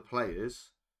stop the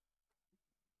players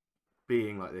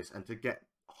being like this and to get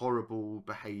horrible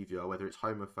behaviour, whether it's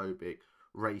homophobic,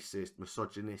 racist,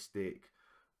 misogynistic,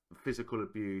 physical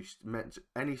abuse,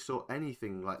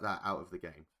 anything like that out of the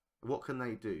game? What can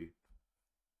they do?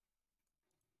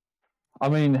 I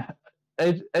mean,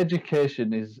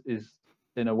 education is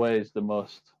in a way is the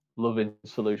most loving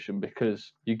solution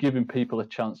because you're giving people a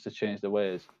chance to change their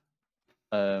ways.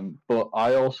 But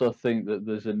I also think that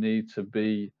there's a need to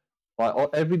be like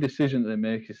every decision that they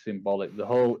make is symbolic. The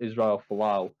whole Israel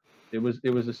Folau, it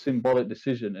was a symbolic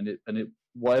decision, and it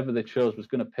whatever they chose was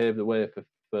going to pave the way for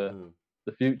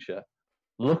the future.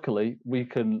 Luckily, we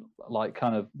can like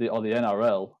kind of the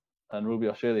NRL and Rugby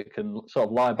Australia can sort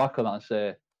of lie back on that and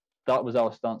say that was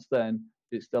our stance then.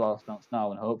 It's still our stance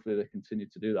now, and hopefully they continue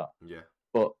to do that. Yeah.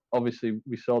 But obviously,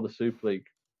 we saw the Super League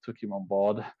took him on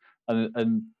board,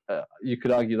 and you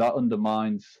could argue that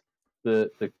undermines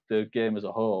the game as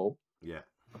a whole. Yeah.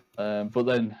 But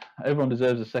then everyone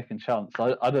deserves a second chance.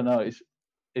 I don't know.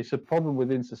 It's a problem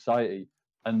within society,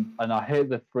 and I hate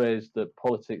the phrase that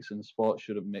politics and sport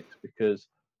shouldn't mix because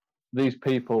these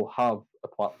people have a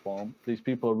platform. These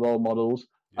people are role models,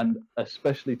 and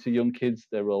especially to young kids,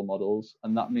 they're role models,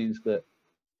 and that means that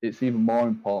it's even more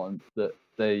important that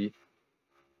they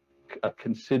are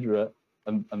considerate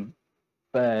and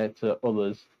fair to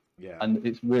others. Yeah. And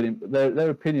it's really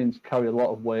their opinions carry a lot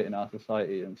of weight in our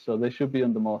society, and so they should be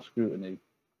under more scrutiny.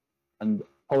 And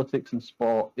politics and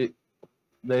sport,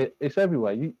 it's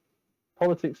everywhere.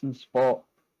 Politics and sport,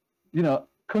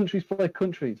 countries play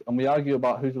countries, and we argue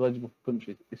about who's eligible for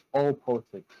countries. It's all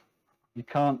politics. You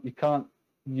can't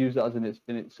use that as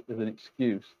an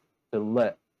excuse to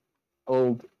let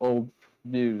old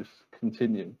views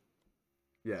continue.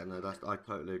 Yeah, no, I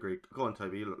totally agree. Go on,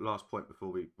 Toby. Last point before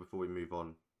we move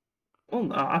on.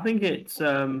 Well, I think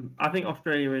I think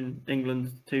Australia and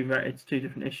England's it's two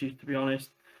different issues, to be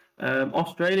honest.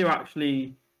 Australia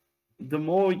actually, the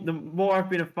more I've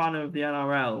been a fan of the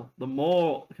NRL, the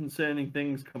more concerning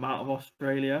things come out of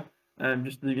Australia.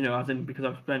 Just as in because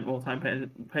I've spent more time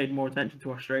paid more attention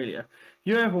to Australia. If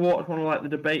you ever watch one of like the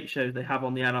debate shows they have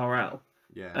on the NRL,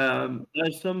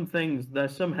 there's some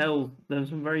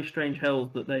very strange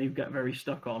hills that they get very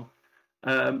stuck on.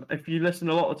 If you listen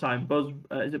a lot of the time,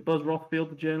 is it Buzz Rothfield,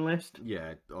 the journalist?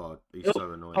 Yeah, he's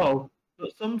so annoying.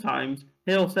 But sometimes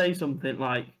he'll say something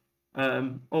like,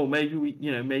 Or maybe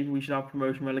we should have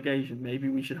promotion relegation. Maybe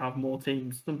we should have more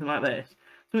teams. Something like this.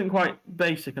 Something quite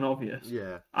basic and obvious.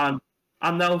 Yeah.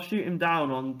 And they'll shoot him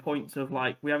down on points of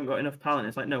like, we haven't got enough talent.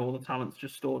 It's like, no, all the talent's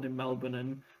just stored in Melbourne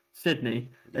and Sydney.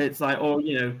 Yeah. It's like, or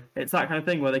it's that kind of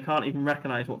thing where they can't even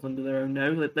recognise what's under their own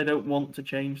nose. They don't want to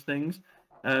change things.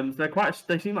 So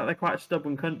they seem like they're quite a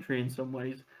stubborn country in some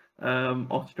ways,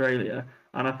 Australia.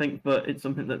 And I think that it's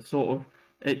something that's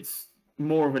it's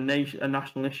more of a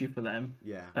national issue for them.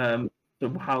 Yeah. So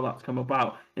how that's come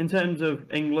about. In terms of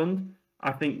England,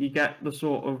 I think you get the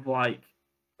sort of like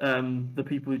the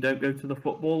people who don't go to the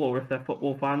football, or if they're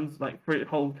football fans, like for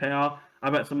Hull KR, I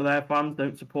bet some of their fans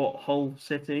don't support Hull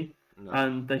City,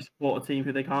 and they support a team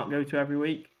who they can't go to every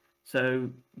week. So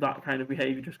that kind of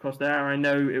behaviour just crossed there. I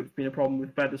know it's been a problem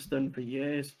with Featherstone for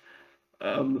years.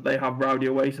 They have rowdy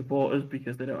away supporters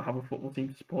because they don't have a football team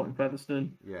to support in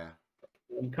Featherstone. Yeah.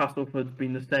 And Castleford's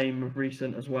been the same of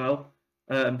recent as well.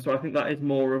 So I think that is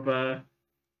more of a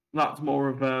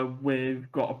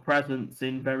we've got a presence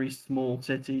in very small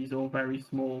cities or very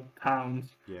small towns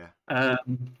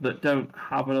that don't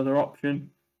have another option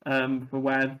for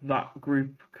where that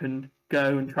group can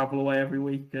go and travel away every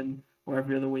week or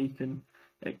every other week and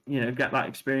get that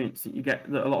experience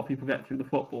that a lot of people get through the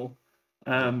football.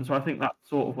 So I think that's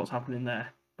sort of what's happening there.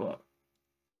 But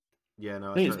yeah,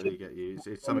 no, I totally get you.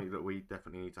 It's something that we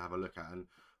definitely need to have a look at, and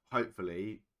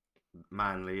hopefully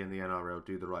Manly and the NRL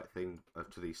do the right thing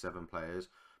to these 7 players,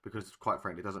 because quite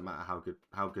frankly, it doesn't matter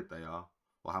how good they are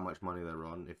or how much money they're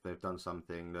on. If they've done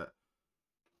something that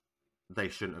they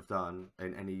shouldn't have done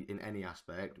in any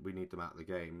aspect, we need them out of the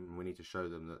game, and we need to show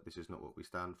them that this is not what we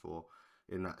stand for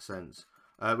in that sense.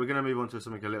 We're going to move on to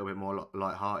something a little bit more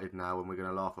light-hearted now, and we're going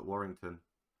to laugh at Warrington.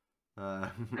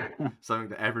 Something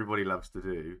that everybody loves to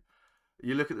do.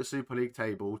 You look at the Super League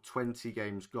table, 20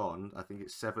 games gone. I think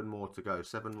it's 7 more to go.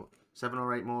 7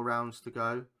 or 8 more rounds to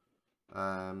go.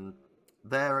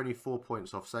 They're only 4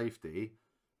 points off safety,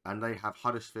 and they have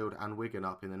Huddersfield and Wigan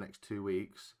up in the next 2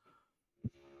 weeks.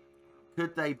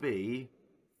 Could they be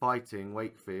fighting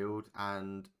Wakefield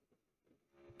and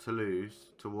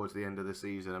Toulouse towards the end of the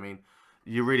season? I mean,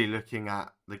 you're really looking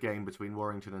at the game between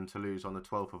Warrington and Toulouse on the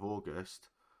 12th of August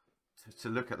to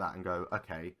look at that and go,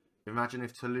 okay, imagine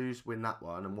if Toulouse win that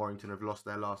one and Warrington have lost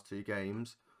their last 2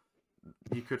 games.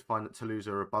 You could find that Toulouse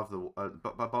are above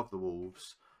the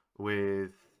Wolves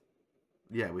with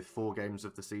 4 games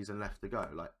of the season left to go.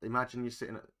 Like, imagine you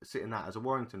sitting that as a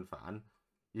Warrington fan.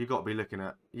 You got to be looking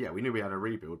at, we knew we had a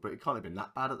rebuild, but it can't have been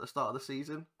that bad at the start of the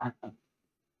season.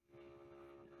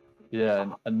 Yeah,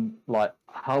 and like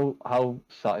how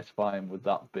satisfying would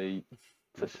that be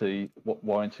to see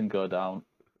Warrington go down?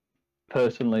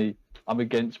 Personally, I'm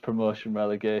against promotion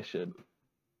relegation,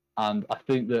 and I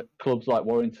think that clubs like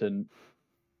Warrington,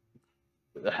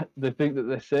 they think that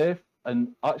they're safe, and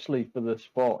actually for the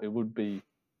sport it would be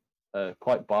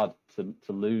quite bad to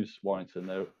lose Warrington.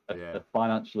 They're a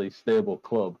financially stable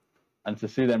club, and to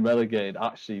see them relegated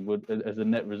actually would, as a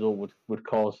net result, would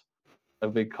cause a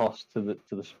big cost to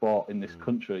the sport in this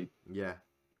country. Yeah.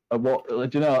 And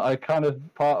I kind of,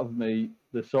 part of me,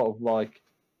 the sort of like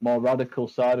more radical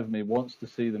side of me wants to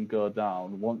see them go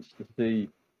down, wants to see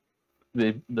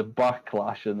the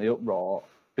backlash and the uproar,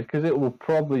 because it will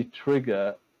probably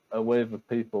trigger a wave of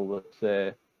people that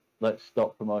say, let's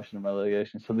stop promotion and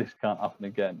relegation so this can't happen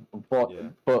again. Unfortunately,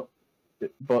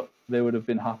 but they would have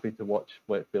been happy to watch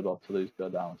Wakefield or Toulouse go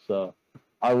down. So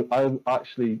I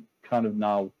actually kind of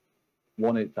now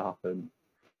want it to happen,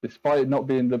 despite it not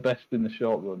being the best in the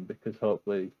short run, because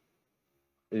hopefully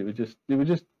it would just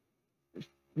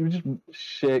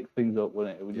shake things up,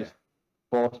 wouldn't it? It would just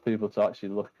force people to actually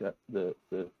look at the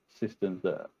systems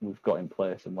that we've got in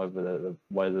place and whether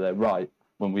they're right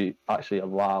when we actually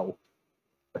allow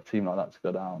a team like that to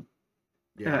go down.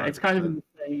 Yeah, it's kind of in the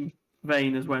same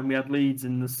vein as when we had Leeds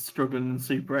in the struggling in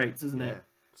Super 8s, isn't it?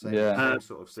 Same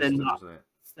sort of system, isn't it?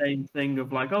 Same thing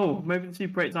of like, oh, maybe the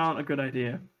Super 8s aren't a good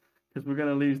idea because we're going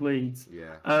to lose Leeds.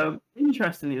 Yeah.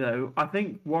 Interestingly, though, I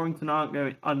think Warrington are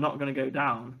not going to go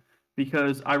down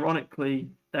because, ironically,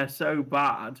 they're so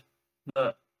bad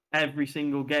that every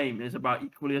single game is about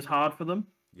equally as hard for them.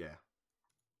 Yeah.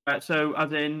 So,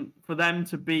 as in, for them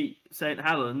to beat St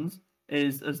Helens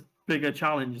is as big a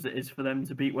challenge as it is for them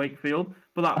to beat Wakefield.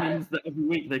 But that means that every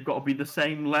week they've got to be the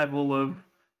same level of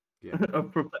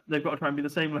they've got to try and be the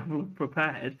same level of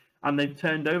prepared. And they've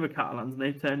turned over Catalans and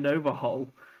they've turned over Hull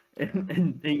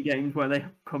in games where they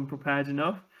come prepared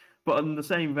enough. But in the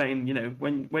same vein,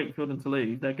 when Wakefield and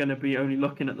Toulouse, they're going to be only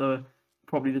looking at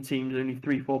probably the teams only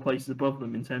 3-4 places above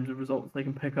them in terms of results they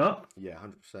can pick up. Yeah,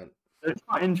 100%. It's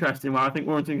quite interesting. Where I think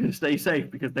Warrington going to stay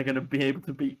safe because they're going to be able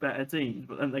to beat better teams,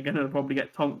 but then they're going to probably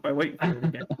get tonked by Wakefield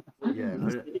again. Yeah,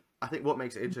 I think what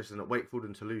makes it interesting that Wakefield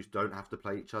and Toulouse don't have to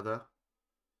play each other,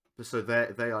 so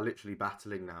they are literally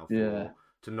battling now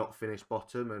to not finish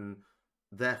bottom, and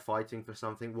they're fighting for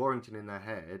something. Warrington in their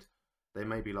head, they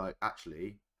may be like,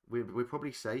 actually, we're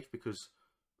probably safe because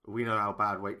we know how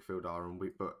bad Wakefield are, and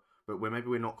but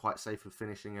we're not quite safe of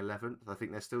finishing 11th. I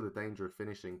think there's still the danger of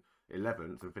finishing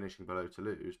 11th and finishing below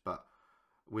Toulouse, but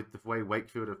with the way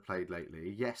Wakefield have played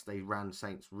lately, yes, they ran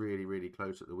Saints really, really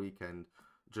close at the weekend,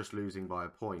 just losing by a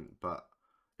point. But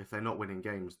if they're not winning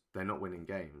games, they're not winning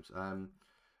games.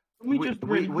 We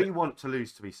want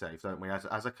Toulouse to be safe, don't we?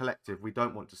 As a collective, we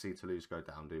don't want to see Toulouse go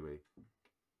down, do we?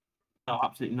 No,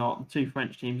 absolutely not. The two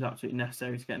French teams are absolutely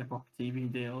necessary to get a proper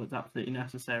TV deal. It's absolutely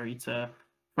necessary to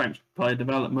French player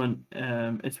development.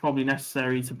 It's probably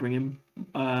necessary to bring in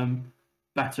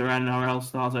better NRL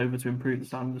stars over to improve the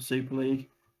standard of the Super League.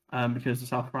 Because the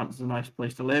South of France is a nice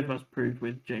place to live, as proved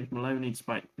with James Maloney,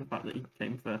 despite the fact that he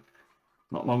came for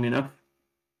not long enough.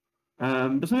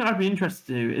 But something I'd be interested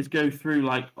to do is go through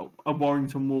like a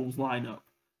Warrington Wolves lineup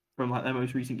from like their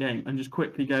most recent game and just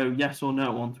quickly go yes or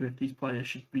no onto if these players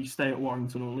should stay at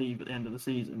Warrington or leave at the end of the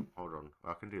season. Hold on,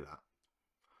 I can do that.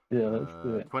 Yeah, let's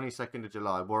do it. 22nd of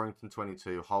July, Warrington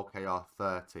 22, Hull KR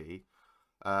 30.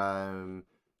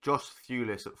 Josh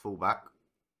Thewlis at fullback.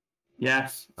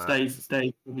 Yes, stays.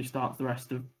 Probably starts the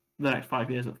rest of the next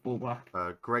 5 years at fullback.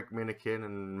 Greg Minikin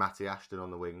and Matty Ashton on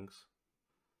the wings.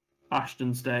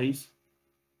 Ashton stays.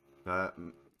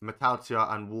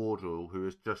 Metaltia and Wardle, who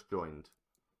has just joined.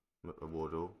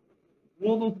 Wardle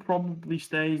probably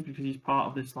stays because he's part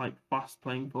of this like fast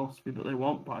playing philosophy that they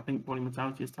want. But I think Bonnie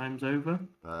Metaltia's time's over.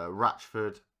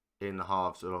 Ratchford in the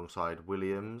halves alongside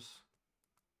Williams.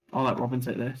 I'll let Robin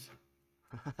take this.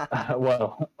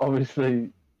 Well,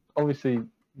 obviously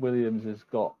Williams has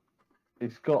got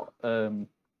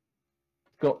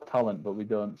talent, but we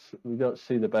don't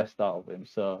see the best out of him.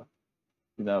 So,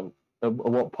 at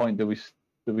what point do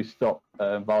we stop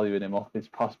valuing him off his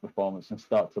past performance and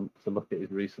start to look at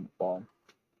his recent form?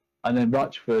 And then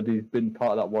Ratchford, he's been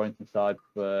part of that Warrington side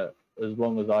for as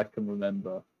long as I can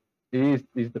remember. He's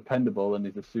dependable and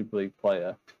he's a Super League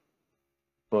player.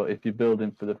 But if you build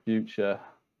him for the future,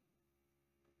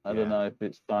 I don't know if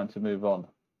it's time to move on.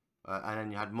 And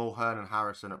then you had Mulhern and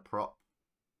Harrison at prop.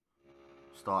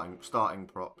 Starting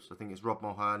props. I think it's Rob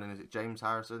Mulhern and is it James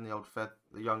Harrison,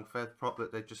 the young Fed prop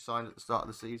that they just signed at the start of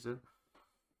the season.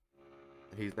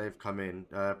 They've come in.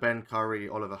 Ben Curry,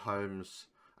 Oliver Holmes,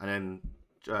 and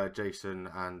then Jason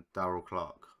and Darryl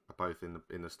Clark are both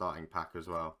in the starting pack as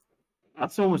well.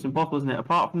 That's almost impossible, isn't it?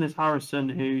 Apart from this Harrison,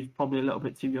 who's probably a little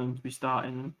bit too young to be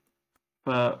starting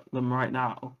for them right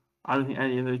now, I don't think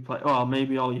any of those players. Well,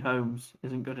 maybe Ollie Holmes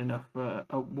isn't good enough for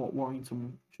what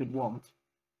Warrington should want.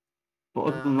 But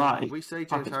other than that, we say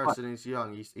James Harrison is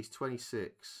young. He's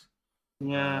 26.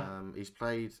 Yeah. He's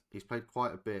played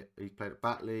quite a bit. He's played at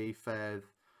Batley, Fed,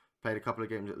 played a couple of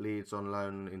games at Leeds on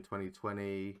loan in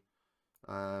 2020.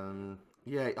 Over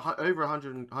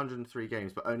 103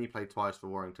 games, but only played twice for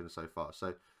Warrington so far.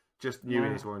 So just new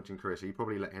in his Warrington career. So you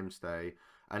probably let him stay.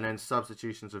 And then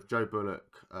substitutions of Joe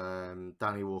Bullock,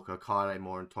 Danny Walker, Kyle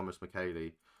Amore, and Thomas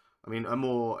McKaylee. I mean,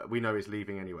 Amore, we know he's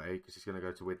leaving anyway because he's going to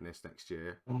go to Widnes next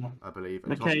year, I believe.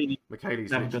 And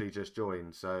McKaylee's literally just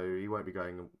joined, so he won't be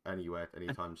going anywhere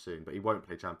anytime soon. But he won't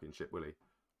play Championship, will he?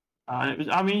 It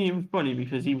was funny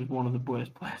because he was one of the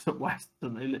worst players at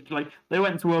Western. They literally they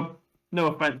went to no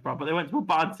offense, bro, but they went to a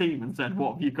bad team and said,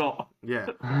 "What have you got?" Yeah,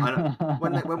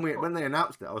 when they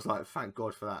announced it, I was like, "Thank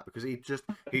God for that," because he'd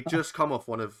just come off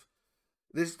one of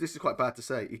this is quite bad to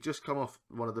say. He'd just come off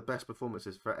one of the best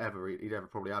performances he'd ever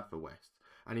probably had for West,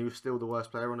 and he was still the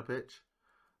worst player on the pitch.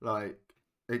 Like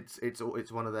it's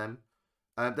one of them.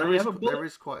 There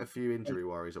is quite a few injury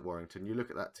worries at Warrington. You look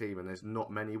at that team, and there's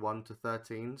not many 1 to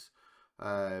 13s.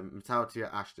 Metaltia,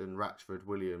 Ashton, Ratchford,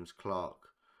 Williams, Clark,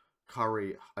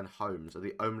 Curry, and Holmes are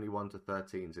the only 1 to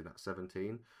 13s in that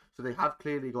 17. So they have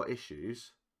clearly got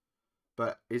issues,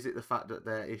 but is it the fact that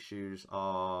their issues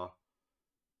are?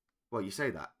 Well, you say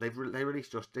that they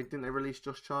released Josh. Didn't they release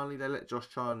Josh Charnley? They let Josh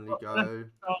Charnley go.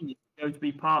 Go to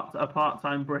be a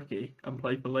part-time brickie and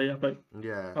play for Lee. I think.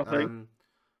 Yeah.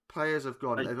 Players have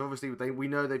gone. They've we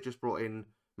know they've just brought in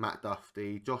Matt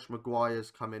Duffy. Josh Maguire's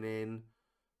coming in.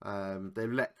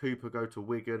 They've let Cooper go to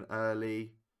Wigan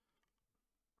early.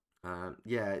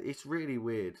 It's really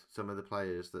weird. Some of the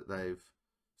players that they've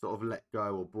sort of let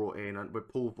go or brought in, and with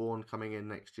Paul Vaughan coming in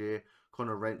next year,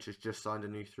 Connor Wrench has just signed a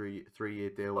new three-year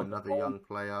deal. Another young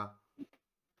player.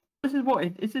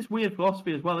 It's this weird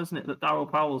philosophy as well, isn't it? That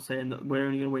Darryl Powell's saying that we're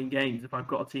only going to win games if I've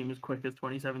got a team as quick as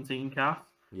 2017 cast.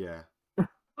 Yeah.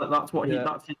 That's what Yeah.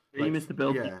 that's his dream, is to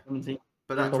build 2017.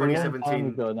 But that It's a long time 2017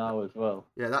 ago now as well.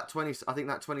 Yeah, I think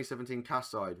that 2017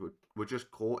 cast side were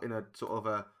just caught in a sort of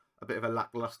a bit of a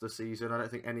lackluster season. I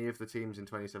don't think any of the teams in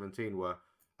 2017 were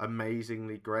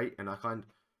amazingly great, and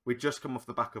we'd just come off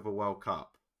the back of a World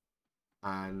Cup,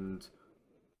 and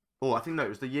I think no, it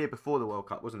was the year before the World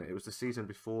Cup, wasn't it? It was the season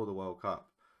before the World Cup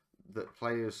that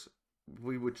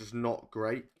we were just not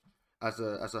great as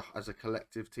a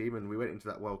collective team, and we went into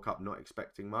that World Cup not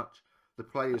expecting much. The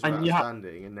players were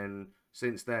outstanding, and then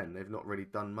since then they've not really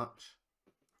done much.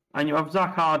 And you have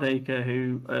Zach Hardacre,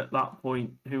 who at that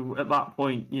point,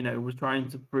 was trying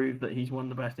to prove that he's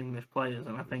one of the best English players,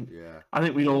 and I think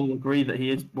we'd all agree that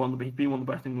he's been one of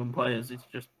the best England players. He's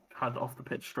just had off the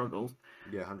pitch struggles.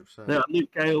 Yeah, 100%.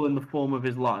 Luke Gale in the form of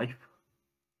his life,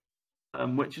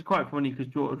 which is quite funny because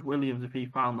George Williams, if he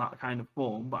found that kind of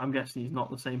form, but I'm guessing he's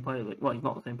not the same player. He's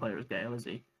not the same player as Gale, is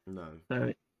he? No.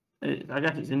 So I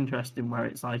guess it's interesting where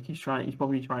it's like he's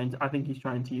probably trying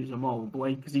to use a mould the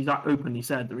way, because he's openly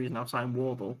said the reason I've signed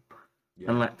Wardle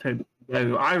and let Toby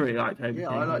go. I really like Toby King.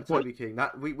 I like Toby King.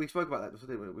 That we spoke about that,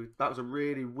 didn't we? That was a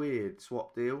really weird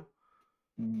swap deal.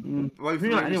 Both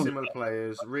really similar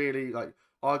players. Really,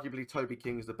 arguably Toby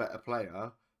King's the better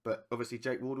player, but obviously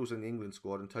Jake Wardle's in the England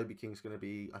squad, and Toby King's going to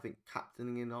be, I think,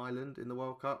 captaining in Ireland in the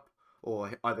World Cup,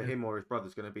 or either him or his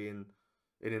brother's going to be in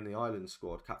the Ireland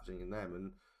squad, captaining them.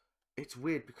 And it's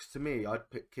weird because to me, I'd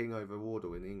pick King over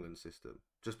Wardle in the England system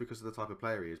just because of the type of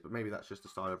player he is. But maybe that's just the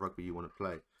style of rugby you want to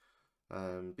play.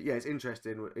 But yeah, it's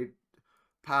interesting.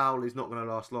 Powell is not going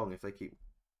to last long if they keep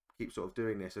sort of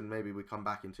doing this, and maybe we come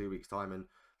back in 2 weeks' time and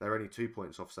they're only 2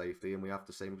 points off safety, and we have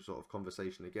the same sort of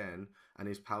conversation again. And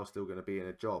is Powell still going to be in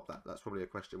a job? That's probably a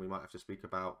question we might have to speak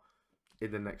about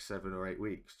in the next 7 or 8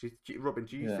 weeks. Robin,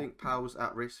 do you think Powell's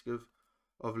at risk of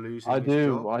losing? I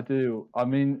job? do. I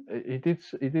mean, he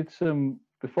did some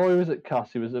before he was at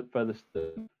Cass. He was at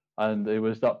Featherstone, and it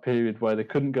was that period where they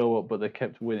couldn't go up, but they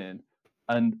kept winning,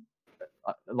 and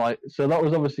so that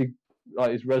was obviously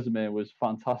his resume was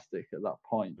fantastic at that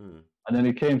point. And then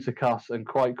he came to Cass, and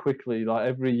quite quickly,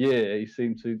 every year, he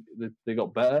seemed to they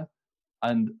got better,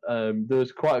 and there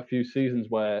was quite a few seasons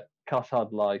where Cass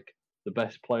had the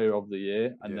best player of the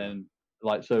year, and then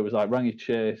so it was Rangi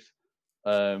Chase.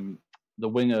 The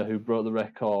winger who broke the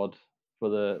record for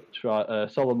the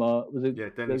Solomon, was it? Yeah,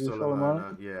 Dennis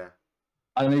Solomon. Yeah.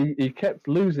 And he kept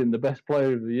losing the best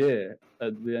player of the year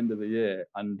at the end of the year,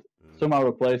 and somehow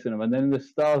replacing him. And then the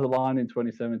stars aligned in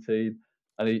 2017,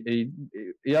 and he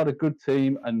had a good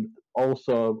team, and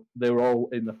also they were all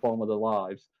in the form of their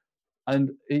lives.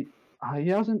 And he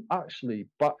hasn't actually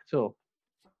backed up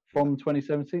from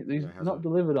 2017. He's not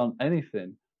delivered on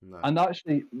anything. No. And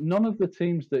actually, none of the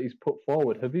teams that he's put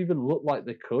forward have even looked like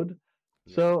they could.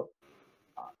 Yeah. So,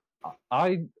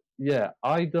 I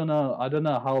don't know. I don't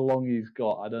know how long he's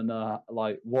got. I don't know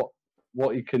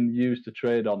what he can use to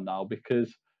trade on now,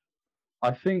 because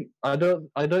I don't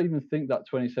even think that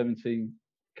 2017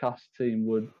 cast team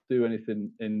would do anything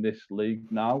in this league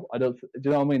now. Do you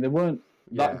know what I mean? They weren't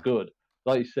that good.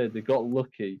 Like you said, they got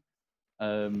lucky.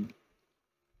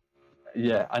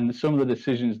 Yeah, and some of the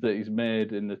decisions that he's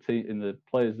made in the team, in the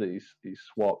players that he's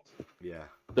swapped,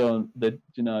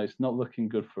 it's not looking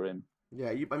good for him.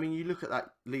 Yeah, you look at that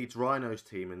Leeds Rhinos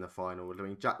team in the final. I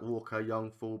mean, Jack Walker, young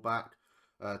fullback,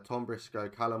 Tom Briscoe,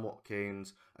 Callum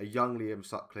Watkins, a young Liam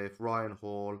Sutcliffe, Ryan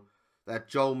Hall. They had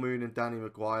Joel Moon and Danny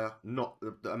Maguire, not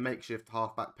a makeshift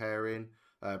halfback pairing.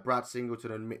 Brad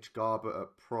Singleton and Mitch Garbutt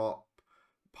at prop,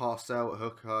 Parcell at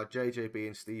hooker, JJB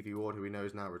and Stevie Ward, who we know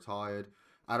is now retired.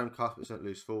 Adam Cuthbertson at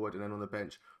loose forward, and then on the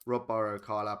bench, Rob Burrow,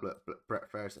 Carl Ablett, Brett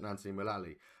Ferris, and Anthony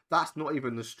Mullally. That's not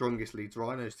even the strongest Leeds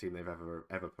Rhinos team they've ever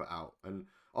put out, and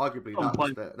arguably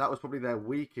that was probably their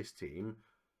weakest team.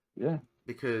 Yeah,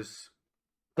 because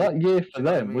that year for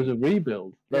them was a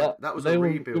rebuild. That was a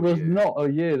rebuild. It was not a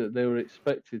year that they were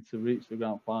expected to reach the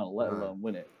grand final, let alone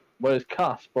win it. Whereas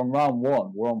Cass, from round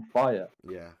one, were on fire.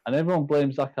 Yeah, and everyone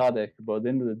blames Zach Hardacre, but at the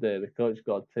end of the day, the coach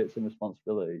got to take some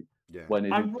responsibility. Yeah. When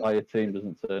his entire team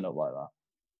doesn't turn up like that.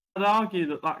 I'd argue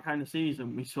that kind of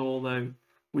season we saw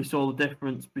the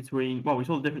difference between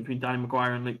Danny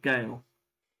Maguire and Luke Gale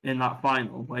in that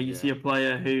final, where you see a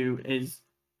player who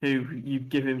you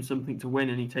give him something to win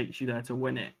and he takes you there to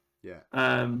win it. Yeah.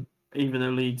 Even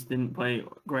though Leeds didn't play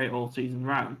great all season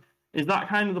round. Is that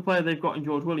kind of the player they've got in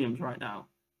George Williams right now?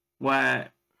 Where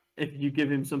if you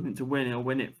give him something to win, he'll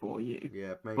win it for you.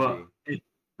 Yeah, maybe.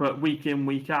 But week in,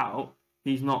 week out,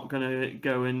 he's not going to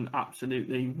go and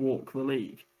absolutely walk the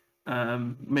league.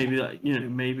 Maybe that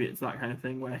maybe it's that kind of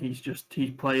thing where he's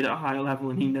played at a higher level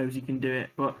and he knows he can do it.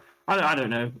 But I don't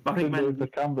know. I think Couldn't do it for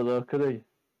Canberra though, could he?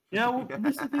 Yeah, well,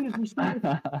 this is the thing is we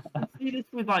see this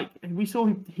with we saw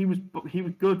he was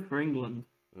good for England.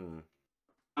 Mm.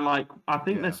 And, I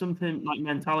think there's something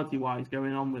mentality wise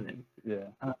going on with him. Yeah.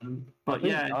 But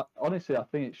honestly, I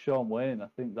think it's Sean Wayne. I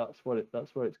think that's where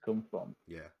it's come from.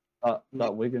 Yeah.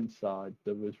 That Wigan side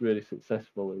that was really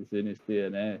successful is in his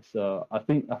DNA. So I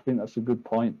think that's a good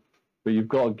point. But you've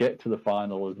got to get to the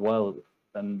final as well,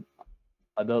 and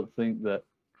I don't think that.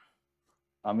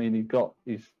 I mean, he's got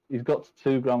to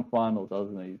 2 grand finals,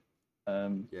 hasn't he?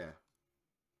 Yeah.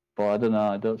 But I don't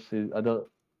know.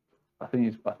 I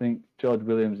think George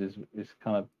Williams is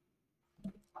kind of.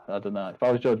 I don't know. If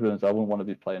I was George Williams, I wouldn't want to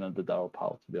be playing under Darryl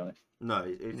Powell, to be honest. No,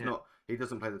 it's not. He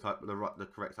doesn't play the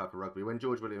correct type of rugby. When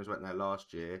George Williams went there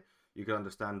last year, you could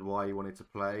understand why he wanted to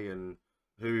play and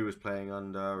who he was playing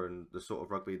under, and the sort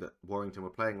of rugby that Warrington were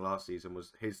playing last season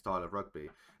was his style of rugby.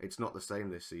 It's not the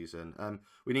same this season.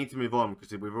 We need to move on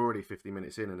because we're already 50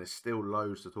 minutes in and there's still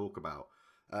loads to talk about.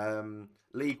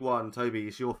 League One, Toby,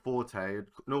 is your forte.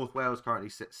 North Wales currently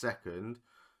sits second.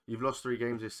 You've lost 3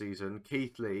 games this season.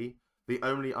 Keighley, the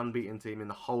only unbeaten team in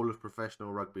the whole of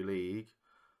professional rugby league.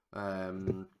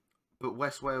 But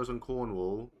West Wales and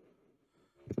Cornwall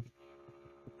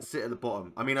sit at the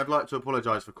bottom. I mean, I'd like to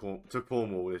apologise to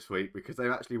Cornwall this week because they've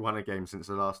actually won a game since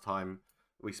the last time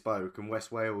we spoke, and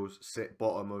West Wales sit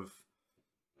bottom of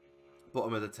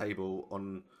the table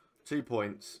on 2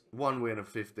 points, 1 win of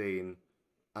 15,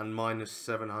 and minus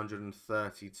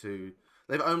 732.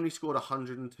 They've only scored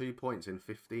 102 points in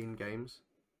 15 games.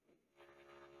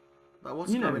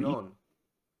 What's going on?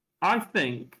 I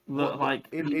think that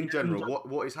in general,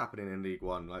 what is happening in League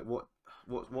One?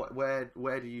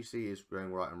 Where do you see is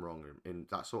going right and wrong? In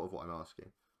that's sort of what I'm asking.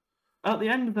 At the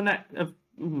end of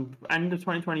end of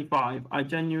 2025, I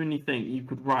genuinely think you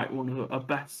could write a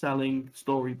best-selling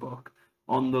storybook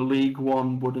on the League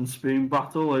One wooden spoon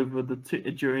battle over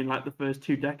during the first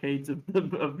 2 decades of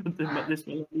this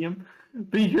millennium,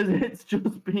 because it's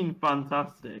just been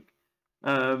fantastic.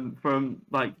 From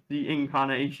the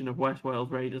incarnation of West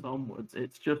Wales Raiders onwards,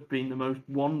 it's just been the most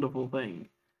wonderful thing.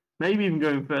 Maybe even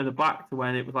going further back to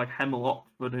when it was Hemel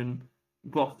Oxford and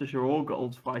Gloucestershire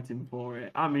All-Golds fighting for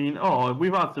it. I mean,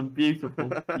 we've had some beautiful,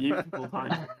 beautiful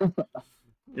times in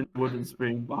the wooden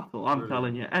spoon battle. I'm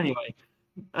telling you. Anyway,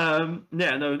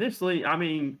 this league. I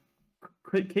mean,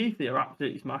 Keithley are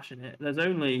absolutely smashing it. There's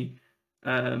only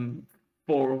 4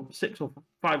 or 6 or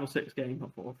 5 or 6 games,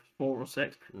 not 4 or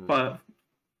 6, but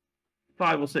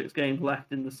 5 or 6 games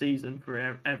left in the season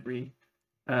for every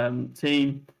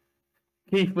team.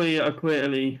 Keighley are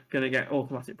clearly going to get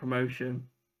automatic promotion.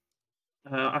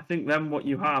 I think then what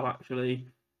you have actually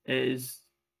is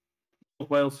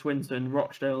Wales, Swinton,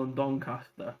 Rochdale, and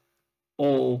Doncaster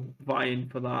all vying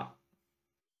for that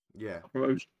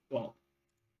promotion spot,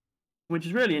 which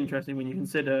is really interesting when you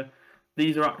consider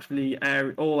these are actually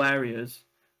all areas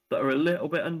that are a little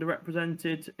bit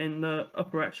underrepresented in the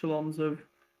upper echelons of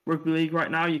rugby league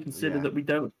right now. You consider that we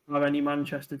don't have any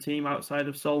Manchester team outside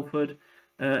of Salford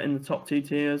in the top 2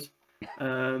 tiers.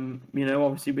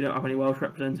 Obviously we don't have any Welsh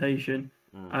representation.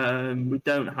 We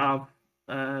don't have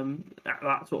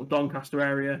that sort of Doncaster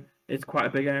area. It's quite a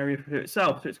big area for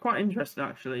itself, so it's quite interesting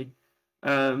actually.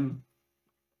 How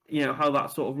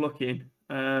that's sort of looking.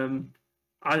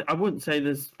 I wouldn't say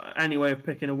there's any way of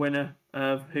picking a winner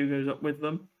of who goes up with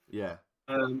them. Yeah.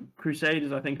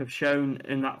 Crusaders, I think, have shown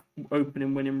in that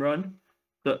opening winning run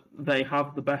that they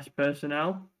have the best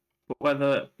personnel,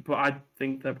 but I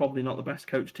think they're probably not the best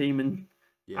coach team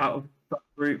out of that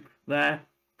group there.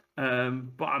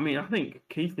 But I mean, I think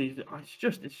Keithley's.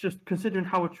 It's just considering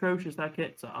how atrocious their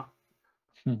kits are.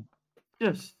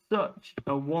 Just such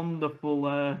a wonderful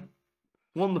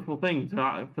thing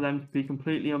for them to be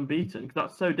completely unbeaten, because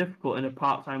that's so difficult in a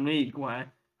part-time league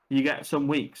where you get some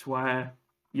weeks where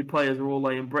your players are all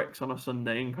laying bricks on a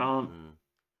Sunday and can't,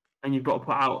 and you've got to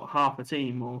put out half a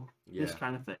team or this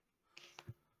kind of thing.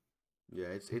 Yeah,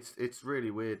 it's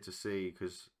really weird to see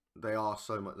because they are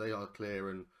clear,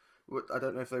 and I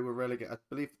don't know if they were relegated. I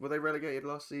believe were they relegated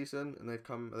last season and they've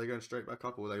come. Are they going straight back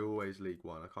up, or were they always League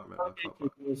One? I can't remember.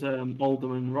 It was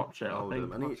Oldham and Rochdale.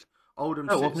 Oldham, I think. Oldham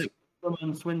sits.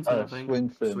 And Swinton, I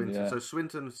think. Swinton. Yeah. So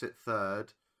Swinton sit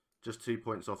 3rd, just 2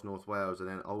 points off North Wales, and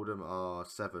then Oldham are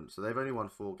 7th. So they've only won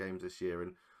 4 games this year,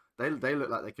 and they look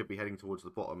like they could be heading towards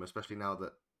the bottom, especially now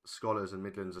that Scholars and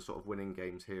Midlands are sort of winning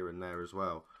games here and there as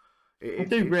well. It's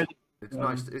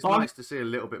nice. It's nice to see a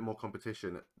little bit more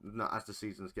competition as the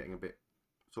season's getting a bit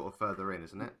sort of further in,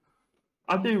 isn't it?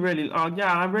 I do really.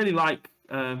 I really like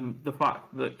the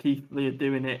fact that Keighley are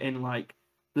doing it in like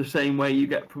the same way you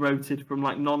get promoted from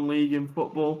like non-league in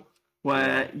football,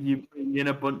 where you bring in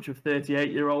a bunch of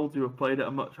 38-year-olds who have played at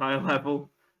a much higher level,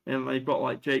 and they've got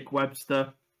like Jake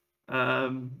Webster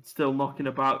still knocking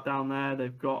about down there.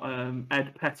 They've got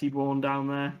Ed Pettybourne down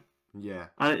there. Yeah.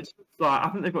 And it's like I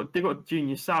think they've got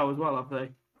Junior Sow as well, have they?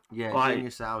 Yeah, like,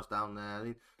 Junior Sow's down there. I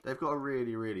mean, they've got a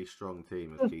really, really strong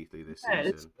team with Keighley this season.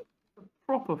 It's a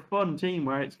proper fun team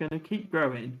where it's going to keep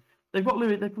growing. They've got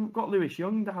Lewis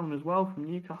Young down as well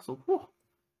from Newcastle. Whew.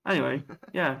 Anyway,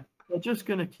 yeah, they're just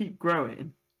going to keep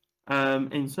growing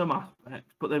in some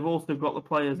aspects, but they've also got the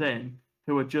players in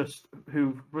who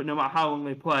no matter how long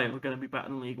they play, are going to be better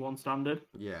than League One standard.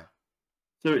 Yeah.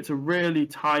 So it's a really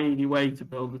tidy way to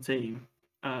build a team.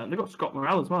 They've got Scott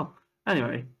Morrell as well.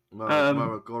 Anyway,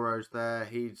 Morogoro's there.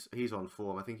 He's on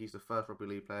form. I think he's the first rugby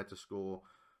league player to score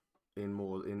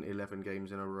in 11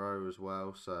 games in a row as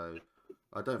well. So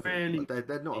I don't think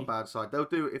they're not a bad side. They'll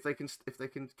do if they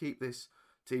can keep this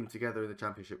team together in the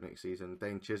championship next season.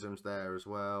 Dane Chisholm's there as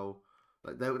well.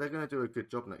 Like they're going to do a good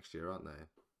job next year, aren't they?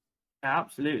 Yeah,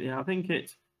 absolutely. I think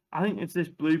it's this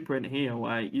blueprint here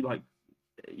where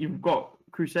you've got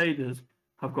Crusaders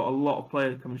have got a lot of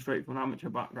players coming straight from an amateur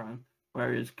background,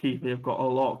 whereas Keighley have got a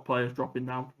lot of players dropping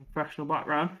down from a professional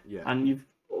background. Yeah. And you've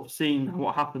sort of seen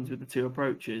what happens with the two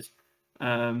approaches,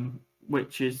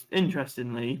 which is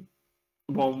interestingly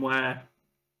one where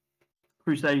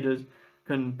Crusaders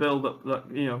can build up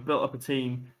a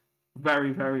team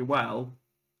very, very well,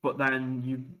 but then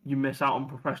you miss out on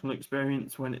professional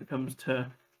experience when it comes to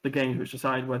the games which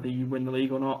decide whether you win the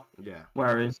league or not. Yeah.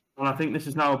 And I think this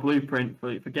is now a blueprint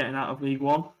for getting out of League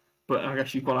One, but I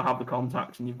guess you've got to have the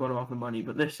contacts and you've got to have the money.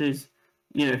 But this is,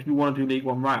 if you want to do League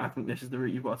One right, I think this is the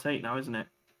route you've got to take now, isn't it?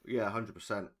 Yeah,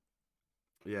 100%.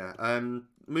 Yeah.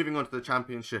 Moving on to the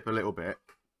Championship a little bit.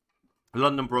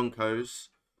 London Broncos,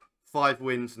 5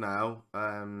 wins now.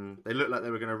 They look like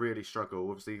they were going to really struggle.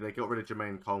 Obviously, they got rid of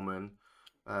Jermaine Coleman.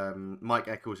 Mike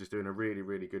Eccles is doing a really,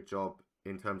 really good job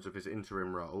in terms of his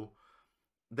interim role.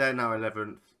 They're now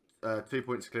 11th, 2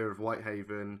 points clear of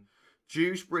Whitehaven.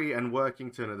 Dewsbury and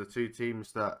Workington are the two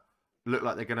teams that look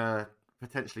like they're going to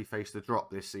potentially face the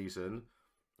drop this season.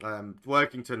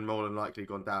 Workington more than likely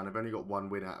gone down. They've only got 1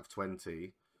 win out of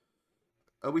 20.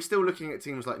 Are we still looking at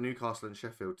teams like Newcastle and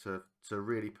Sheffield to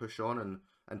really push on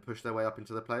and push their way up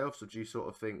into the playoffs? Or do you sort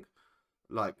of think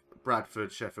like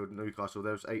Bradford, Sheffield, Newcastle,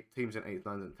 those 8 teams in 8th,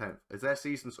 9th and 10th, is their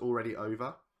seasons already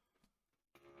over?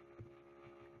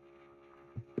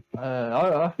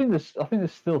 I think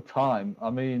there's still time. I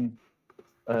mean,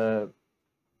 I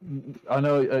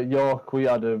know at York we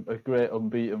had a great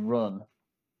unbeaten run,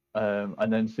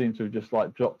 and then seemed to have just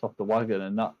like dropped off the wagon.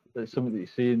 And that's something that you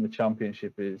see in the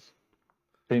Championship is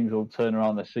teams will turn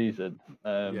around their season.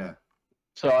 Yeah.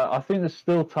 So I think there's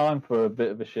still time for a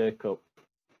bit of a shake-up.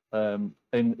 In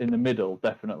the middle,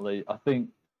 definitely. I think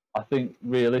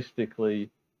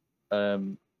realistically,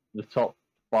 the top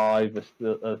 5 are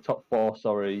still, top 4,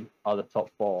 sorry, are the top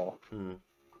 4,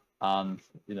 and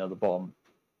the bottom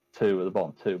 2 are the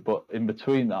bottom 2. But in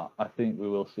between that, I think we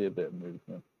will see a bit of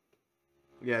movement.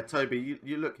 Yeah, Toby,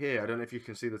 you look here. I don't know if you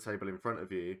can see the table in front of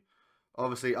you.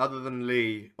 Obviously, other than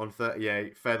Lee on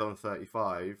 38, Fed on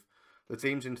 35, the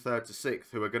teams in 3rd to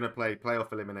 6th who are going to play playoff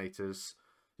eliminators.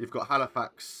 You've got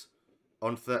Halifax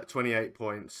on 28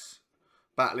 points,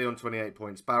 Batley on 28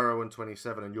 points, Barrow on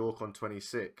 27, and York on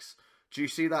 26. Do you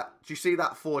see that? Do you see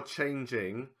that 4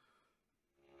 changing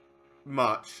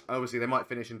much? Obviously, they might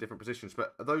finish in different positions,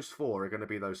 but those 4 are going to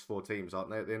be those 4 teams, aren't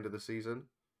they, at the end of the season?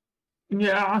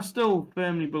 Yeah, I still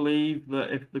firmly believe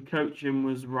that if the coaching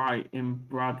was right in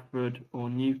Bradford or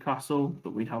Newcastle,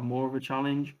 that we'd have more of a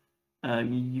challenge.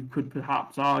 You could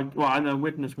perhaps argue. Well, I know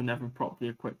Widnes were never properly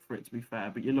equipped for it, to be fair,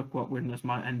 but you look what Widnes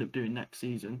might end up doing next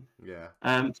season. Yeah. So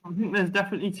I think there's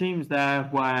definitely teams there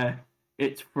where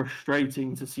it's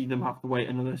frustrating to see them have to wait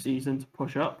another season to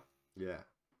push up. Yeah.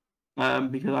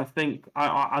 Because I think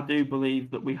I do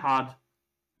believe that we had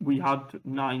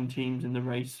 9 teams in the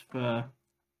race for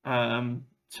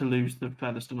to lose to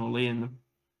Featherstone or Lee in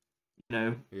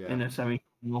the in a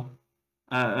semi-final.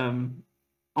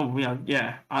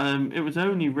 It was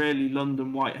only really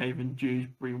London, Whitehaven,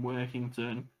 Dewsbury,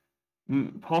 Workington,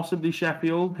 possibly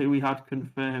Sheffield, who we had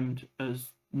confirmed as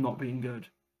not being good.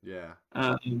 Yeah.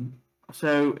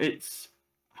 So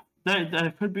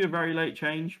there could be a very late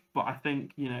change, but I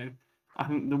think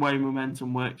the way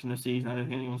momentum works in the season, I don't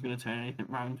think anyone's going to turn anything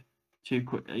around too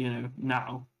quick.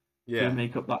 Now to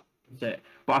make up that set.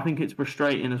 But I think it's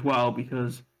frustrating as well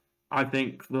because I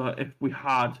think that if we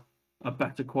had a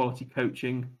better quality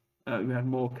coaching, we had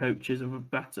more coaches of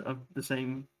the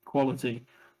same quality,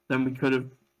 then we could have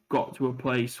got to a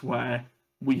place where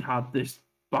we had this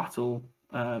battle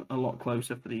a lot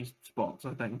closer for these spots,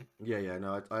 I think. Yeah,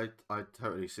 no, I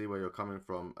totally see where you're coming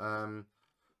from.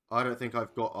 I don't think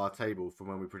I've got our table from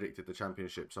when we predicted the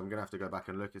championship, so I'm gonna have to go back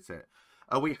and look at it.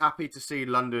 Are we happy to see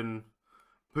London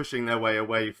pushing their way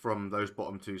away from those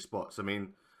bottom two spots? I mean,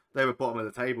 they were bottom of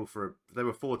the table they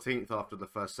were 14th after the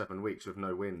first 7 weeks with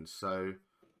no wins. So,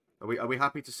 are we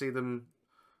happy to see them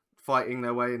fighting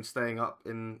their way and staying up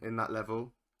in that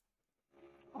level?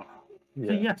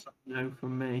 So yes, no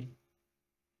from me.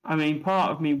 I mean,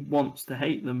 part of me wants to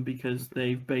hate them because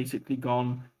they've basically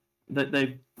gone that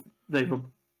they've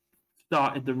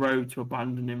started the road to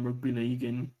abandoning rugby league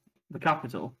in the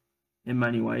capital in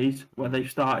many ways, where they've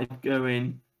started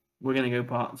going, we're going to go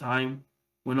part time,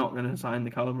 we're not going to sign the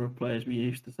caliber of players we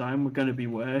used to sign, we're going to be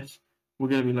worse, we're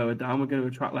going to be lower down, we're going to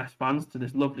attract less fans to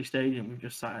this lovely stadium we've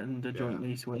just signed a joint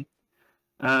lease with,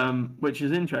 which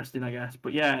is interesting, I guess.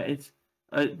 But yeah, it's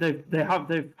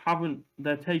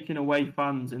they're taking away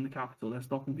fans in the capital. They're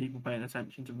stopping people paying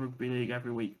attention to rugby league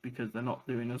every week because they're not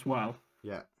doing as well.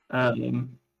 Yeah.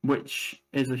 Which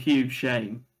is a huge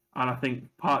shame. And I think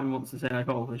part of me wants to say, like,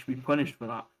 oh, they should be punished for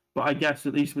that. But I guess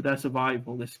at least with their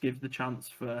survival, this gives the chance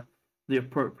for the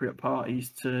appropriate parties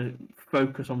to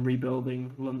focus on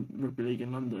rebuilding rugby league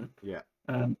in London. Yeah.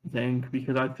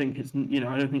 Because I think it's,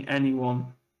 I don't think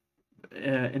anyone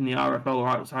in the RFL or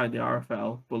outside the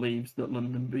RFL believes that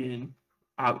London being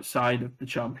outside the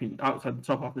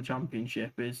top of the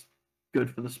championship is good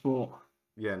for the sport.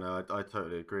 Yeah, no, I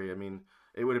totally agree. I mean,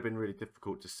 it would have been really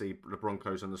difficult to see the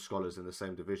Broncos and the Scholars in the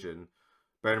same division.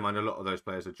 Bearing in mind, a lot of those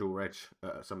players are dual reg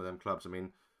at some of them clubs. I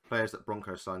mean, players that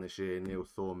Broncos signed this year, Neil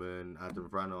Thorman, Adam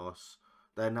Vranos,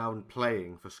 they're now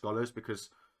playing for Scholars because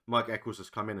Mike Eccles has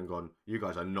come in and gone, you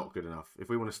guys are not good enough. If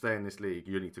we want to stay in this league,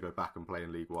 you need to go back and play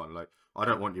in League One. Like, I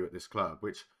don't want you at this club.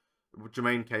 Which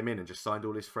Jermaine came in and just signed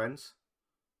all his friends.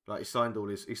 Like, he signed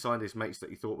his mates that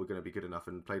he thought were going to be good enough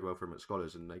and played well for him at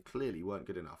Scholars, and they clearly weren't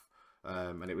good enough.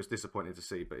 And it was disappointing to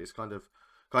see, but it's kind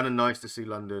of nice to see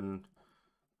London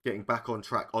getting back on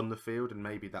track on the field, and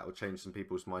maybe that will change some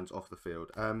people's minds off the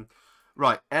field.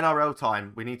 Right, NRL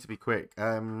time. We need to be quick.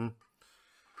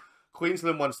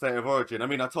 Queensland won State of Origin. I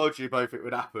mean, I told you both it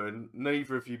would happen.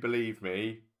 Neither of you believe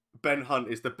me. Ben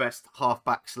Hunt is the best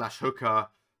halfback / hooker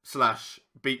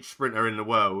 / beach sprinter in the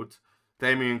world.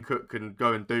 Damien Cook can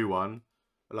go and do one.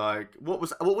 Like, what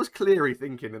was Cleary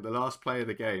thinking at the last play of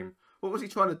the game? What was he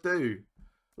trying to do?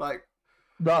 Like,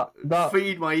 that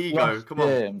feed my ego. Come on.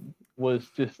 Game was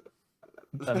just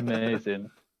amazing.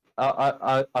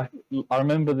 I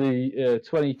remember the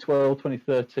 2012,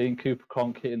 2013 Cooper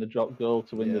Cronk hitting the drop goal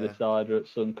to win the decider at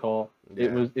Suncorp.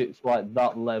 Yeah. It's like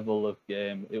that level of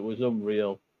game. It was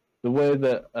unreal. The way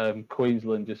that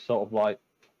Queensland just sort of like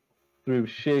through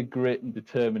sheer grit and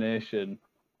determination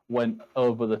went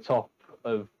over the top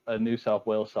of a New South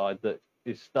Wales side that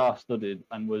is star-studded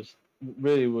and was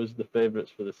the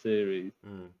favourites for the series.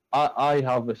 I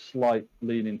have a slight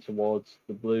leaning towards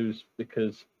the Blues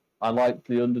because I liked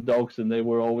the underdogs and they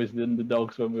were always the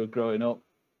underdogs when we were growing up.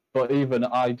 But even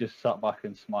I just sat back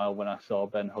and smiled when I saw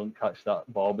Ben Hunt catch that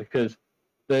ball because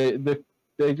they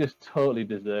just totally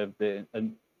deserved it.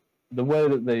 And the way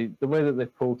that they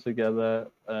pulled together,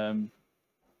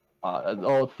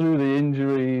 all through the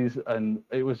injuries, and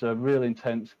it was a real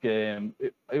intense game.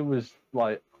 It was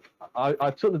like I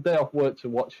took the day off work to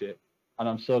watch it, and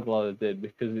I'm so glad I did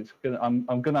because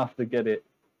I'm gonna have to get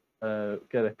a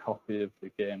copy of the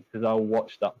game because I'll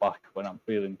watch that back when I'm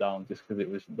feeling down just because it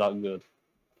was that good.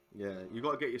 Yeah, you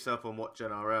got to get yourself on Watch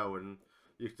NRL, and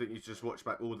you just watch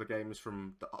back all the games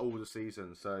from all the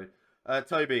seasons. So,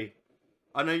 Toby,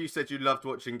 I know you said you loved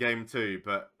watching Game 2,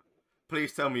 but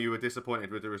please tell me you were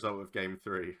disappointed with the result of Game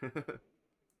 3.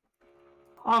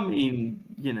 I mean,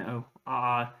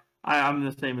 I am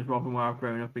the same as Robin, where I've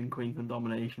grown up in Queensland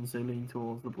domination, so lean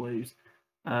towards the Blues.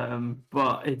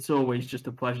 But it's always just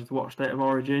a pleasure to watch State of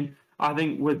Origin. I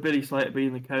think with Billy Slater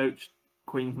being the coach,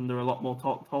 Queensland are a lot more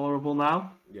tolerable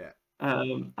now. Yeah.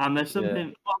 And there's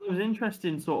something. Well, there's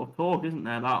interesting sort of talk, isn't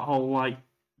there? That whole like,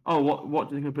 what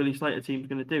do you think a Billy Slater team's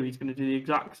going to do? He's going to do the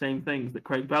exact same things that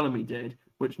Craig Bellamy did,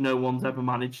 which no one's ever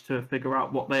managed to figure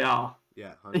out what they are.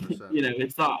 Yeah, 100%.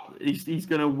 It's that he's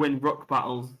going to win ruck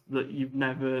battles that you've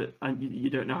never, and you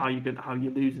don't know how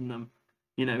you're losing them.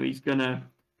 He's going to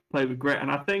play with grit,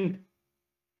 and I think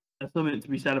there's something to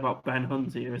be said about Ben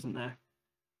Hunt here, isn't there?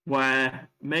 Where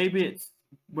maybe it's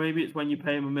when you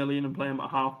pay him $1 million and play him at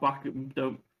halfback and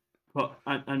don't put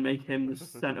and make him the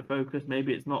centre focus.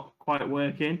 Maybe it's not quite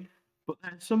working, but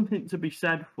there's something to be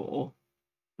said for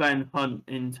Ben Hunt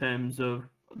in terms of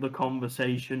the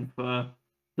conversation for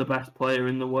the best player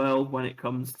in the world when it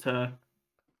comes to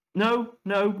no,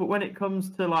 but when it comes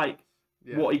to like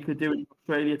what he could do in the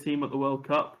Australia team at the World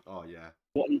Cup, Oh yeah.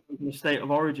 what he did in the State of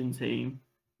Origin team,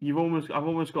 I've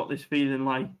almost got this feeling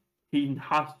like he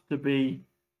has to be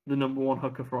the number one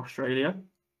hooker for Australia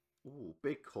Ooh,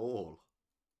 big call.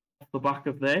 off the back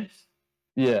of this.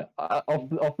 Yeah,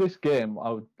 off this game,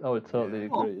 I would totally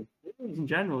agree. In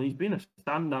general, he's been a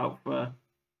standout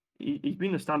he's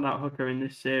been a standout hooker in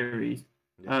this series.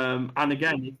 Yeah. And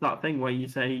again, it's that thing where you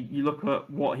say you look at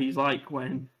what he's like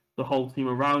when the whole team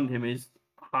around him is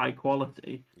high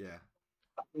quality. Yeah.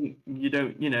 I think you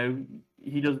don't,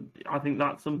 he does. I think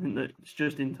that's something that's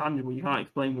just intangible. You can't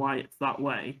explain why it's that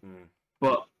way,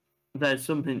 but there's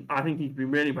something. I think he's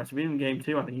been really impressive in game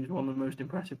 2. I think he's one of the most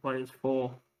impressive players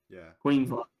for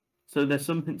Queensland. So there's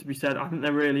something to be said. I think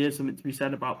there really is something to be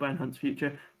said about Ben Hunt's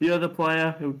future. The other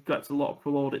player who gets a lot of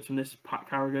plaudits from this, Pat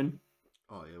Carrigan.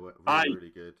 Oh yeah, really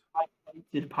good. I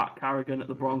hated Pat Carrigan at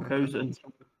the Broncos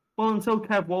until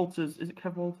Kev Walters. Is it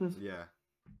Kev Walters? Yeah.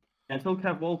 Until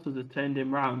Kev Walters had turned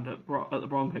him round at the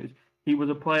Broncos, he was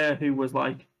a player who was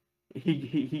like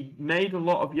he made a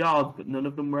lot of yards, but none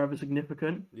of them were ever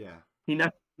significant. Yeah. He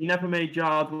never made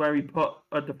yards where he put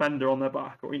a defender on their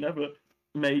back, or he never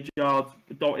made yards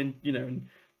and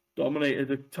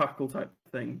dominated a tackle type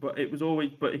thing. But he was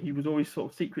always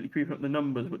sort of secretly creeping up the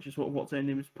numbers, which is sort of what's in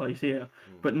his place here.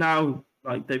 But now,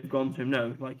 like, they've gone to him,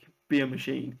 no, like, be a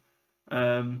machine.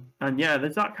 And yeah,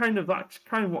 that's kind of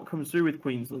what comes through with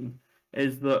Queensland,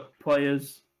 is that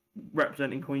players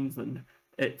representing Queensland,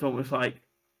 it's almost like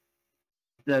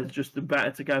there's just a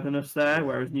better togetherness there,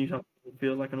 whereas New South Wales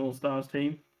feels like an all-stars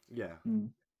team. Yeah.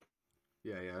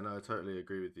 Yeah, no, I totally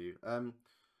agree with you.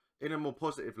 In a more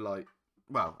positive light,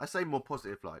 well, I say more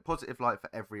positive light for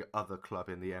every other club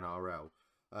in the NRL.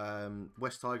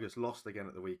 West Tigers lost again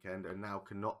at the weekend and now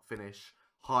cannot finish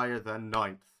higher than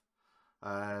 9th.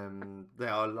 They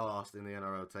are last in the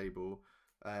NRL table,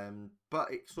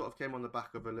 but it sort of came on the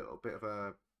back of a little bit of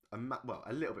a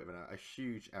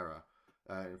huge error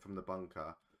from the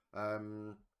bunker.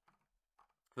 For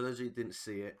those of you who didn't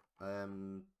see it,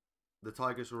 the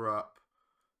Tigers were up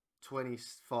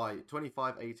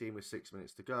 25-18 with 6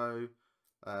 minutes to go.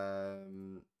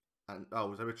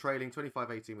 They were trailing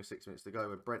 25-18 with 6 minutes to go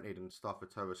when Brent Need and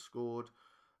Stafford Toa scored,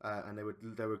 and they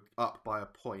were up by a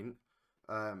point.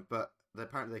 But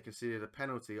apparently they conceded a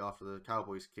penalty after the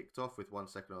Cowboys kicked off with 1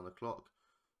 second on the clock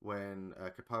when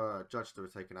Kapoa judged to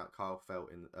have taken out Kyle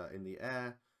Felt in the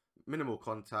air. Minimal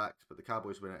contact, but the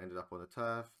Cowboys winner ended up on the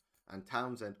turf, and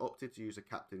Townsend opted to use a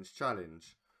captain's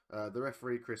challenge. The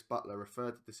referee, Chris Butler,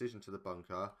 referred the decision to the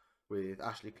bunker, with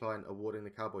Ashley Klein awarding the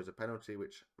Cowboys a penalty,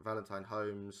 which Valentine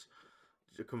Holmes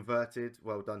converted.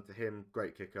 Well done to him.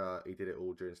 Great kicker. He did it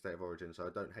all during State of Origin, so I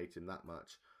don't hate him that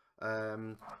much.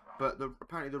 But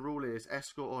apparently the rule is,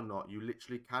 escort or not, you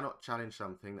literally cannot challenge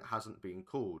something that hasn't been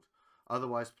called.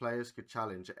 Otherwise, players could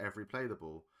challenge at every play the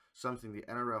ball. Something the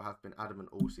NRL have been adamant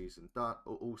all season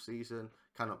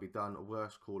cannot be done.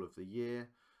 Worst call of the year.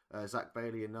 Zach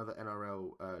Bailey, another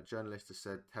NRL journalist, has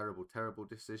said terrible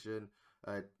decision.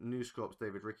 News Corp's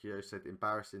David Riccio said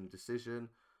embarrassing decision.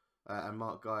 And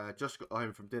Mark Geyer just got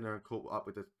home from dinner and caught up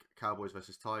with the Cowboys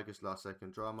versus Tigers last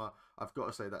second drama. I've got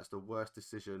to say that's the worst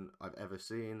decision I've ever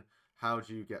seen. How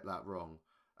do you get that wrong?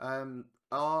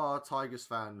 Are Tigers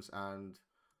fans and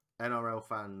NRL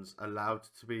fans allowed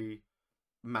to be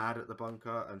mad at the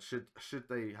bunker, and should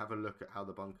they have a look at how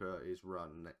the bunker is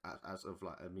run as of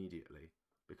like immediately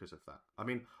because of that? I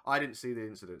mean, I didn't see the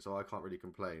incident, so I can't really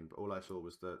complain, but all I saw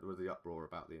was the uproar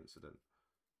about the incident.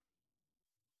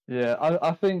 Yeah,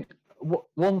 I think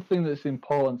one thing that's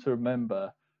important to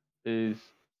remember is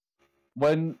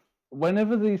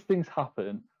whenever these things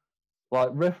happen,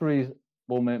 like, referees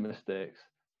will make mistakes,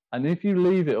 and if you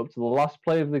leave it up to the last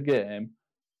play of the game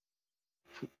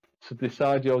to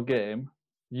decide your game,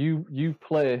 you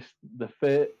place the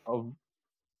fate of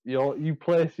your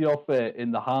fate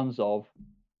in the hands of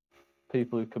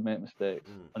people who can make mistakes.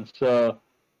 And so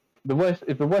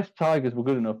if the West Tigers were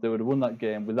good enough, they would have won that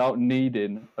game without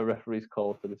needing a referee's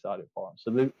call to decide it for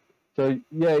them. So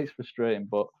yeah, it's frustrating,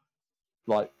 but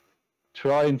like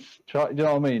try. Do you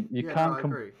know what I mean? You can't. I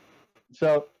agree.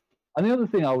 So, and the other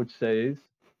thing I would say is,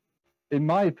 in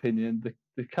my opinion,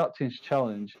 the captain's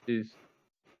challenge is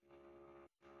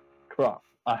crap.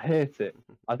 I hate it.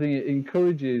 I think it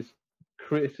encourages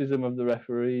criticism of the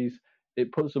referees.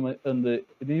 It puts them under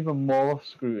even more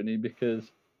scrutiny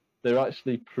because they're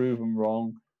actually proven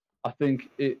wrong. I think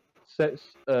it sets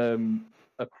a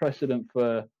precedent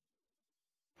for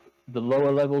the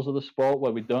lower levels of the sport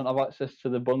where we don't have access to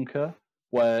the bunker.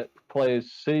 where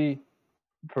players see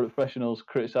professionals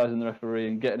criticising the referee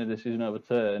and getting a decision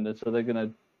overturned, and so they're going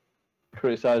to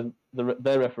criticise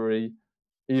their referee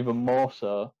even more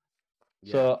so.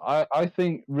 Yeah. So I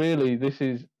think really the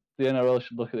NRL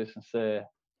should look at this and say,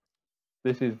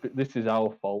 this is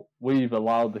our fault. We've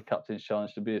allowed the captain's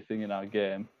challenge to be a thing in our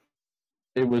game.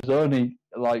 It was only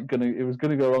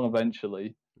gonna go wrong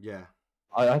eventually. Yeah.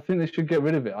 I think they should get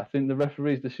rid of it. I think the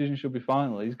referee's decision should be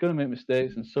final. He's going to make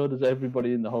mistakes, and so does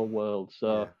everybody in the whole world.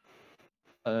 So,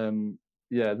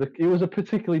 it was a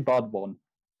particularly bad one,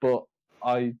 but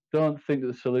I don't think that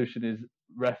the solution is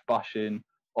ref bashing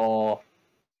or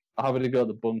having to go to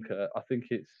the bunker. I think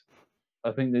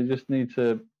they just need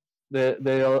to. They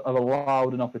have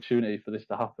allowed an opportunity for this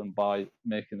to happen by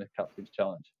making the captain's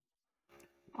challenge.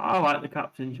 I like the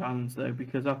captain challenge though,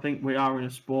 because I think we are in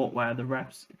a sport where the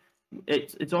refs.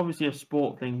 It's obviously a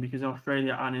sport thing, because in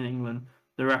Australia and in England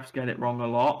the refs get it wrong a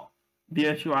lot. The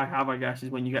issue I have, I guess, is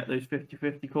when you get those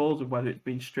 50-50 calls of whether it's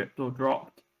been stripped or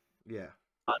dropped. Yeah.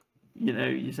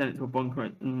 You send it to a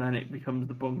bunker and then it becomes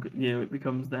the bunker. It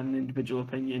becomes then an individual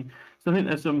opinion. So I think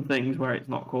there's some things where it's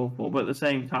not called for, but at the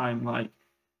same time, like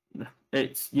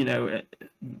it's the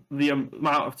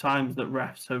amount of times that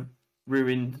refs have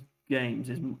ruined games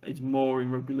is more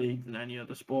in rugby league than any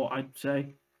other sport, I'd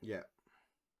say. Yeah.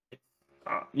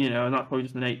 And that's probably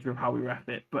just the nature of how we ref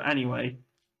it. But anyway,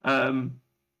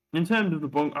 in terms of the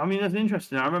bunk, I mean, that's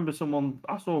interesting. I remember someone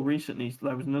I saw recently,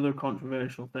 there was another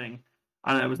controversial thing,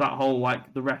 and it was that whole,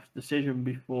 like, the ref's decision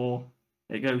before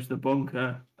it goes to the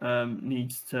bunker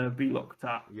needs to be looked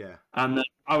at. Yeah. And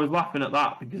I was laughing at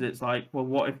that because it's like, well,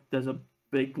 what if there's a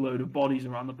big load of bodies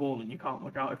around the ball and you can't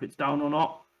work out if it's down or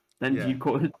not? Then do you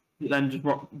cut then just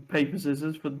rock paper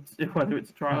scissors for whether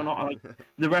it's a try or not? Like,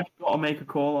 the ref's got to make a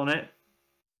call on it.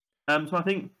 So I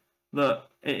think that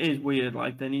it is weird.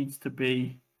 Like, there needs to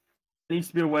be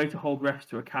a way to hold refs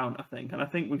to account, I think, and I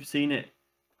think we've seen it,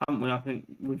 haven't we? I think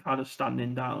we've had a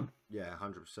standing down. Yeah,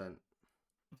 100%.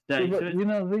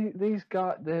 These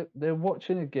guys, they're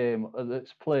watching a game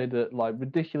that's played at like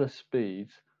ridiculous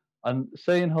speeds, and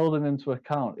saying holding them to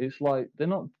account, it's like they're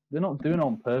not doing it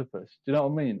on purpose. Do you know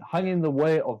what I mean? Hanging the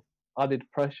weight of added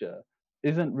pressure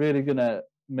isn't really going to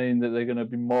mean that they're going to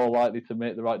be more likely to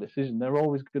make the right decision. They're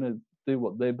always going to do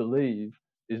what they believe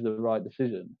is the right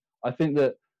decision. I think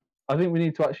we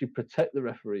need to actually protect the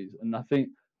referees, and I think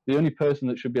the only person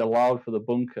that should be allowed for the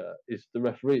bunker is the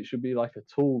referee. It should be like a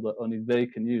tool that only they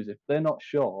can use. If they're not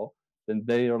sure, then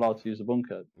they are allowed to use the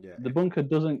bunker. Yeah, the bunker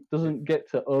doesn't get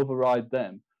to override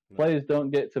them. No. Players don't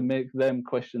get to make them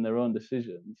question their own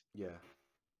decisions. Yeah.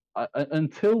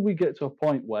 Until we get to a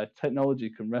point where technology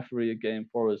can referee a game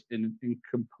for us, in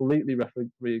completely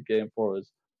referee a game for us,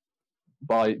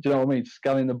 by, do you know what I mean,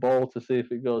 scanning the ball to see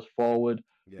if it goes forward,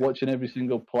 watching every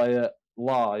single player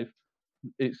live,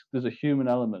 there's a human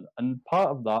element, and part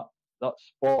of that's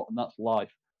sport and that's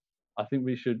life. I think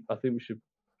we should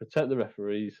protect the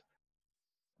referees,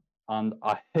 and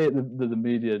I hate that the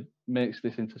media makes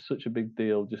this into such a big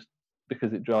deal just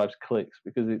because it drives clicks,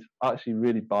 because it's actually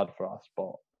really bad for our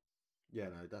sport. Yeah,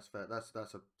 no, that's fair. That's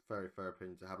a very fair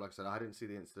opinion to have. Like I said, I didn't see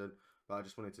the incident, but I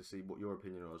just wanted to see what your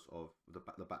opinion was of the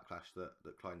backlash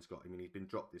that Klein's got. I mean, he's been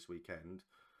dropped this weekend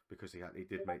because he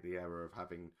did make the error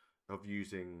of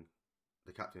using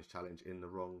the captain's challenge in the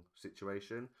wrong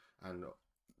situation, and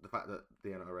the fact that the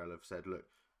NRL have said, look,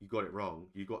 you got it wrong,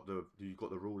 you got the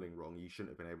ruling wrong, you shouldn't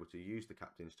have been able to use the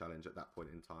captain's challenge at that point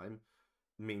in time,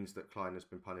 means that Klein has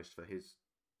been punished for his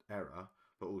error.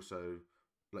 But also,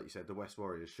 like you said, the West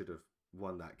Warriors should have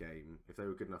won that game. If they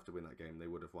were good enough to win that game, they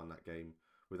would have won that game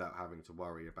without having to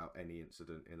worry about any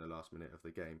incident in the last minute of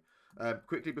the game.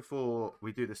 Quickly before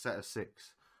we do the set of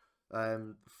six,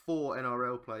 4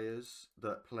 NRL players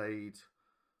that played,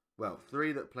 well,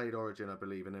 3 that played Origin, I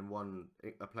believe, and then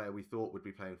a player we thought would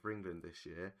be playing for England this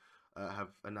year, have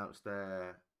announced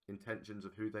their intentions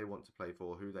of who they want to play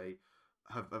for, who they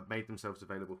have made themselves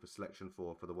available for selection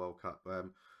for the World Cup.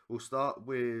 We'll start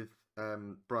with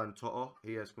Brian Toto.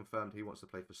 He has confirmed he wants to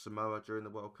play for Samoa during the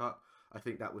World Cup. I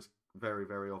think that was very,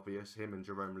 very obvious. Him and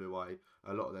Jerome Luai,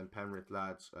 a lot of them Penrith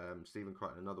lads, Stephen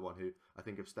Crichton, another one who I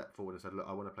think have stepped forward and said, look,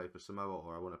 I want to play for Samoa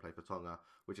or I want to play for Tonga,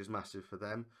 which is massive for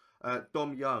them.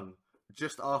 Dom Young,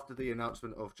 just after the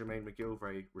announcement of Jermaine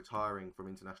McGilvray retiring from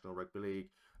International Rugby League,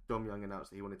 Dom Young announced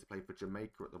that he wanted to play for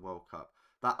Jamaica at the World Cup.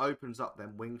 That opens up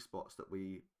them wing spots that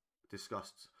we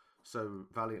discussed so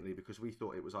valiantly, because we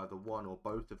thought it was either one or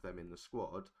both of them in the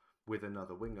squad with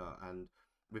another winger, and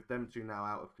with them two now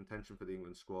out of contention for the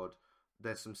England squad,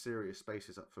 there's some serious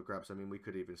spaces up for grabs. I mean, we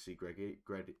could even see Greg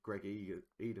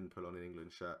Eden pull on an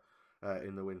England shirt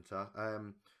in the winter.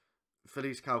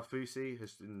 Felice Kaufusi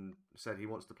has said he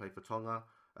wants to play for Tonga.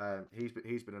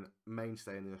 He's been a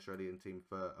mainstay in the Australian team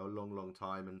for a long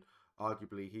time, and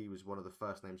arguably he was one of the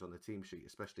first names on the team sheet,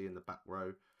 especially in the back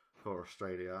row for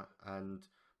Australia. And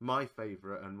my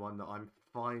favourite, and one that I'm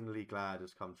finally glad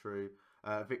has come true,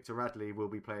 Victor Radley will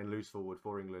be playing loose forward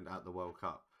for England at the World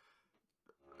Cup.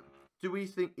 Do we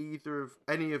think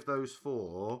any of those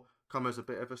four come as a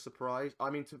bit of a surprise?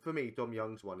 I mean, for me, Dom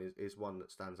Young's one is one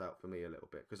that stands out for me a little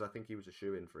bit because I think he was a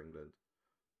shoe-in for England.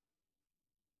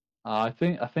 I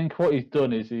think what he's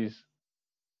done is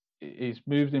he's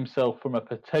moved himself from a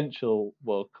potential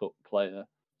World Cup player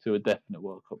to a definite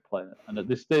World Cup player. And at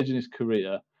this stage in his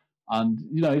career, and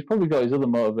he's probably got his other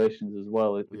motivations as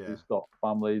well. If he's got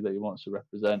family that he wants to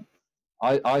represent,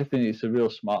 I think it's a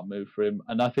real smart move for him,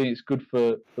 and I think it's good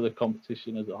for the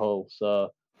competition as a whole.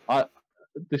 So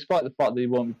despite the fact that he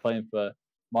won't be playing for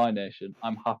my nation,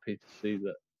 I'm happy to see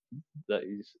that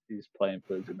he's playing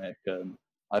for Jamaica, and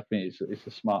I think it's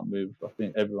a smart move. I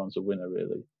think everyone's a winner,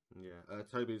 really. Yeah,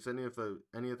 Toby, does any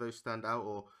of those stand out,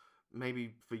 or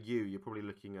maybe for you, you're probably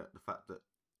looking at the fact that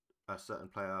a certain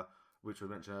player, which we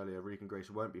mentioned earlier, Regan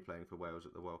Grace, won't be playing for Wales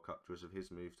at the World Cup because of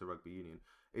his move to rugby union.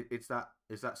 Is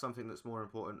that something that's more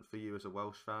important for you as a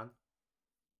Welsh fan,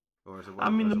 or as a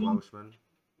Welshman?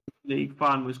 League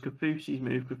fan was Kaufusi's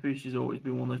move. Kaufusi's always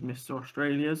been one of those Mr.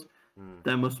 Australias.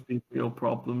 There must be real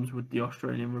problems with the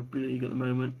Australian Rugby League at the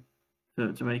moment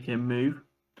to make him move.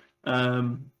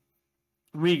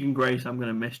 Regan Grace, I'm going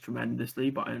to miss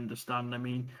tremendously, but I understand. I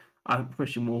mean,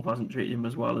 Christian Wolf hasn't treated him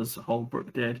as well as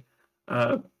Holbrook did.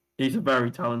 He's a very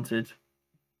talented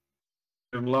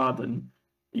young lad, and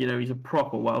he's a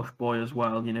proper Welsh boy as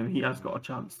well. He has got a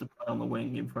chance to play on the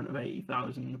wing in front of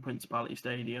 80,000 in the Principality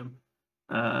Stadium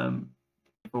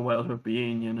for Wales Rugby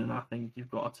Union, and I think you've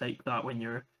got to take that when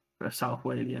you're a South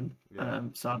Walian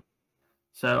son.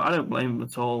 So I don't blame him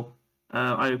at all.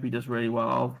 I hope he does really well.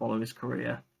 I'll follow his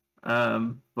career.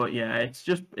 But yeah, it's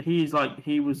just he's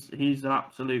an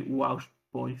absolute Welsh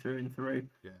boy through and through.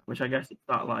 Yeah. Which I guess it's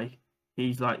that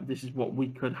he's this is what we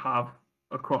could have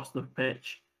across the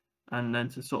pitch, and then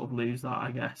to sort of lose that,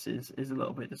 I guess, is a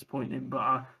little bit disappointing.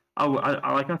 But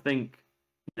I think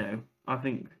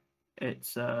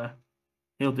it's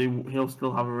he'll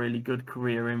still have a really good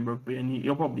career in rugby, and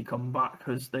he'll probably come back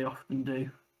because they often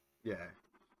do. Yeah,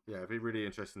 it'd be really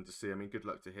interesting to see. I mean, good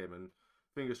luck to him, and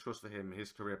fingers crossed for him.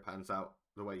 His career pans out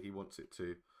the way he wants it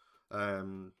to,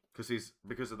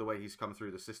 because of the way he's come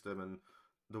through the system and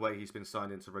the way he's been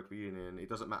signed into rugby union. It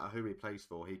doesn't matter who he plays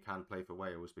for; he can play for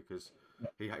Wales because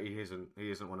he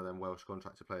isn't one of them Welsh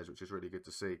contracted players, which is really good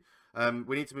to see.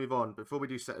 We need to move on before we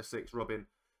do set of six. Robin,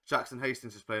 Jackson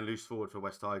Hastings is playing loose forward for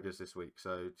West Tigers this week,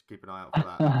 so keep an eye out for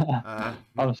that.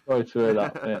 I'm sorry to hear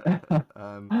that.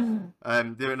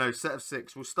 Set of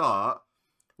six. We'll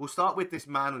start with this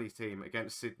Manly team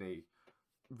against Sydney.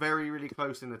 Very, really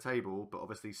close in the table, but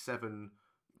obviously 7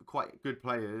 quite good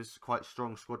players, quite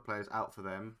strong squad players out for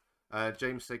them.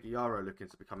 James Seguiaro looking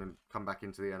to come back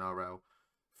into the NRL.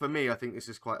 For me, I think this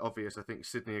is quite obvious. I think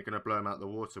Sydney are going to blow them out the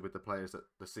water with the players that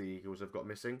the Sea Eagles have got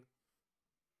missing.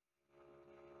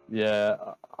 Yeah,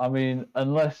 I mean,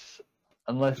 if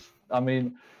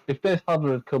Des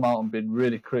Hadler had come out and been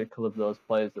really critical of those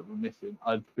players that were missing,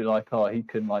 I'd be like, oh, he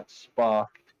can spark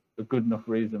a good enough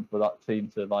reason for that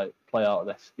team to play out of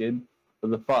their skin. But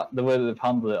the way that they've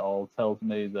handled it all tells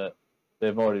me that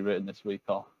they've already written this week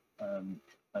off. And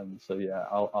so yeah,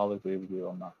 I'll agree with you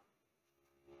on that.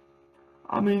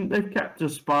 I mean, they've kept a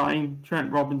spine.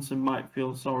 Trent Robinson might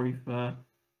feel sorry for,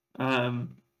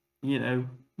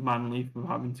 Manly for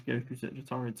having to go through such a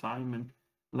torrid time and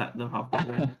let them have the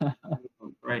win.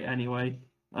 Great anyway.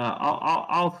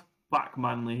 I'll back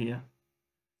Manly here,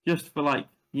 just for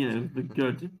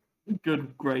the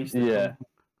good grace. Yeah.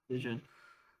 Decision.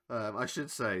 I should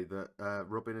say that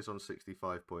Robin is on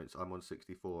 65 points. I'm on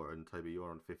 64, and Toby,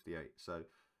 you're on 58. So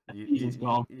season's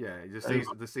gone. Yeah,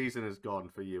 the season is gone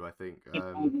for you, I think.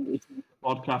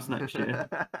 Podcast next year.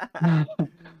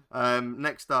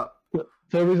 Next up,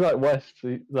 Toby's like West.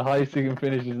 The highest he can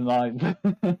finish is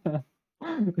 9th.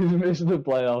 He's missed the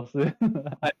playoffs.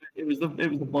 It was the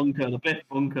bunker, the Biff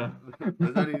bunker.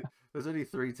 There's only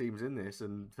 3 teams in this,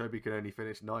 and Toby can only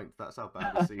finish 9th. That's how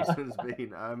bad the season's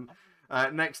been.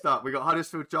 Next up, we got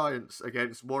Huddersfield Giants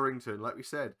against Warrington. Like we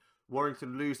said,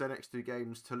 Warrington lose their next 2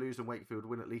 games. Toulouse and Wakefield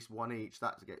win at least 1 each.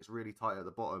 That gets really tight at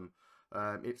the bottom.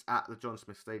 It's at the John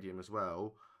Smith Stadium as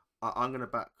well. I'm going to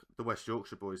back the West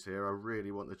Yorkshire boys here. I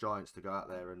really want the Giants to go out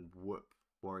there and whoop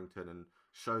Warrington and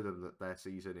show them that their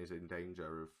season is in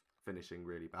danger of finishing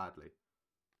really badly.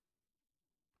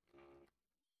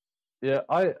 Yeah,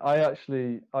 I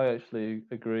actually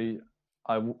agree.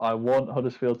 I want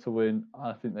Huddersfield to win.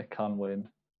 I think they can win,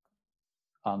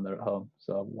 and they're at home.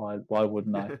 So why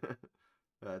wouldn't I?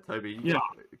 Toby, Yeah.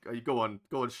 you go on,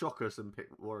 shock us and pick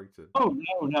Warrington. Oh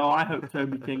no! I hope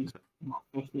Toby King's not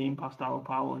 15 past Darryl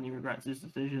Powell and he regrets his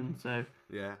decision. So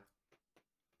Yeah,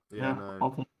 yeah,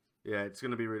 no. Yeah, it's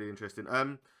going to be really interesting.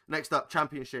 Next up,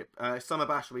 Championship. Summer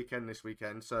Bash weekend this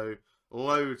weekend, so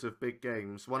loads of big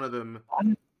games. One of them...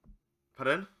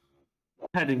 Pardon?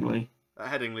 Headingley.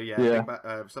 At Headingley, yeah.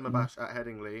 Yeah. Summer Bash at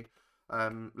Headingley.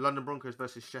 London Broncos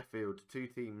versus Sheffield. Two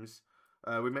teams.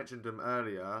 We mentioned them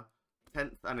earlier.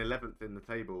 10th and 11th in the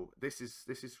table. This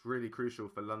is really crucial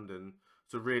for London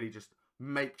to really just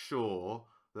make sure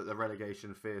that the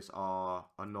relegation fears are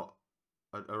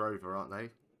over, aren't they?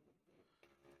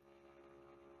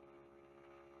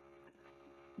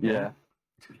 Yeah.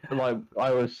 Like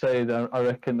I was saying, I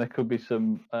reckon there could be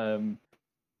some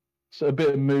so a bit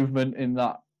of movement in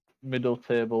that middle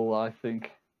table. I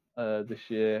think this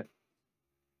year.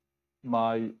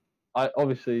 I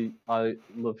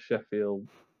love Sheffield.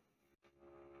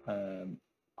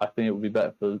 I think it would be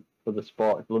better for the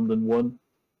sport if London won.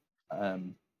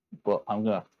 But I'm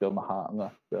gonna have to go with my heart. I'm gonna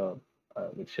have to go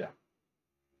with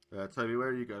Sheffield. Toby, where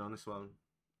are you going on this one?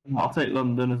 I'll take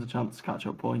London as a chance to catch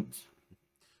up points.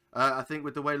 I think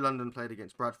with the way London played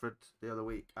against Bradford the other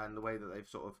week and the way that they've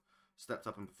sort of stepped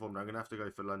up and performed, I'm going to have to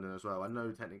go for London as well. I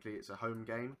know technically it's a home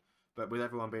game, but with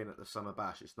everyone being at the Summer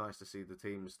Bash, it's nice to see the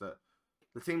teams that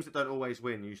don't always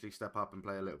win usually step up and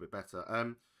play a little bit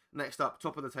better. Next up,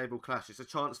 top of the table clash. It's a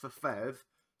chance for B.I.F.F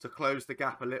to close the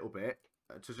gap a little bit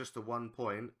to just a 1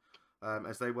 point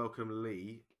as they welcome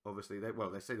Lee. Obviously, they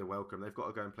say they're welcome. They've got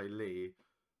to go and play Lee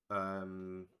at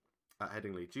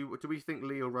Headingley. Do we think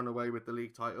Lee will run away with the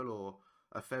league title, or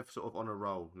are B.I.F.F sort of on a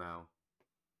roll now?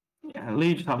 Yeah,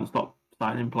 Lee just haven't stopped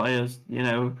signing players. You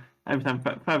know, every time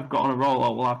B.I.F.F got on a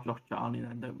roll, we'll have Josh Charney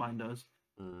then, don't mind us.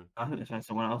 I think they signed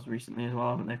someone else recently as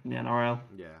well, haven't they, from the NRL?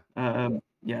 Yeah.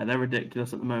 Yeah, they're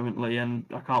ridiculous at the moment, Lee, and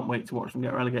I can't wait to watch them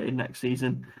get relegated next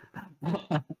season.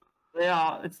 They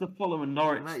are. It's the Fulham and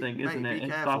Norwich thing, isn't it? Be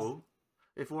careful.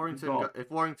 If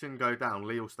Warrington go down,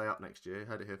 Lee will stay up next year.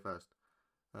 Heard it here first.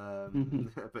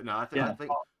 But no,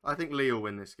 I think Lee will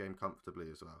win this game comfortably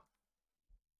as well.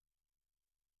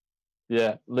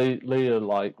 Yeah, Lee are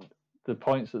like the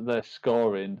points that they're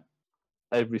scoring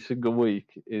every single week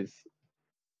is.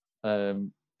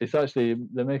 It's actually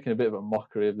they're making a bit of a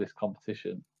mockery of this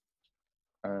competition.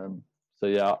 So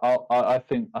yeah, I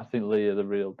think Lee are the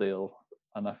real deal,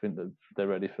 and I think that they're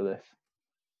ready for this.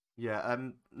 Yeah.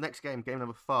 Next game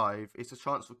number 5. It's a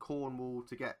chance for Cornwall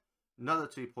to get another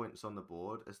 2 points on the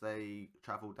board as they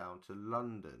travel down to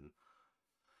London.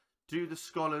 Do the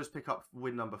Scholars pick up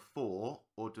win number 4,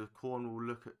 or do Cornwall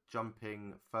look at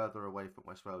jumping further away from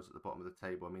West Wales at the bottom of the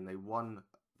table? I mean, they won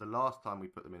the last time we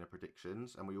put them in our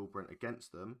predictions, and we all went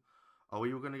against them. Are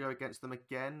we all going to go against them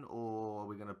again, or are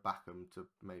we going to back them to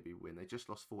maybe win? They just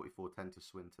lost 44-10 to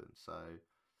Swinton, so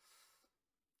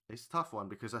it's a tough one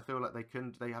because I feel like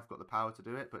they have got the power to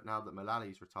do it, but now that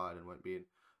Mullally's retired and won't be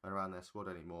around their squad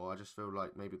anymore, I just feel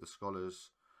like maybe the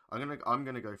Scholars. I'm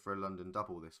gonna go for a London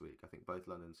double this week. I think both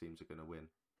London teams are going to win.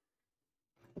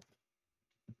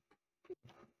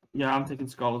 Yeah, I'm taking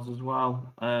Scholars as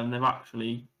well. They've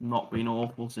actually not been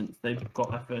awful since they've got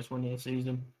their first one-year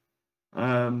season.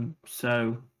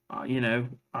 So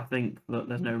I think that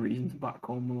there's no reason to back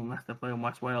Cornwall unless they play on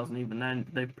West Wales, and even then,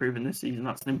 they've proven this season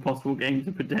that's an impossible game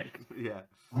to predict. Yeah.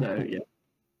 So yeah,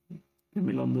 give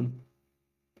me London.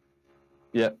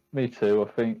 Yeah, me too.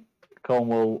 I think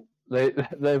Cornwall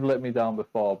they've let me down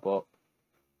before, but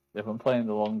if I'm playing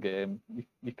the long game,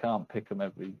 you can't pick them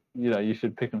every. You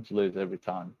should pick them to lose every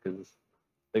time because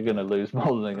they're going to lose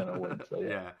more than they're going to win. So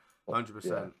yeah,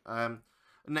 100%.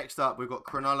 Next up, we've got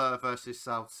Cronulla versus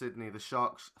South Sydney. The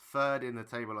Sharks 3rd in the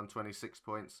table on 26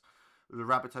 points. The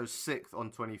Rabbitohs 6th on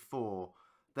 24.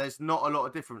 There's not a lot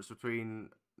of difference between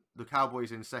the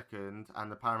Cowboys in 2nd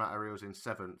and the Parramatta Eels in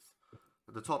 7th.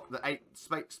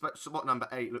 Spot number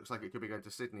 8 looks like it could be going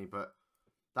to Sydney, but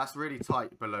that's really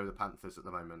tight below the Panthers at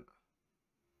the moment.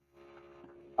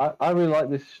 I really like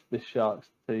this Sharks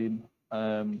team.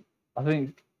 I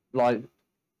think like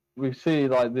we see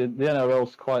like the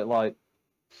NRL's quite like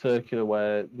circular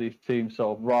where these teams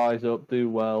sort of rise up, do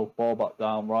well, fall back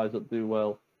down, rise up, do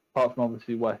well. Apart from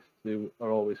obviously West, who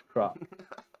are always crap.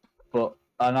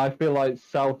 And I feel like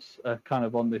Souths are kind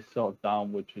of on this sort of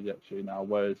downward trajectory now,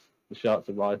 whereas the Sharks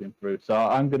are rising through. So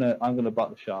I'm gonna back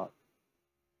the Sharks.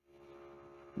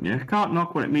 Yeah, can't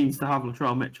knock what it means to have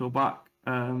Latrell Mitchell back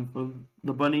for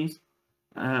the Bunnies.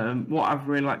 What I've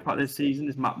really liked about this season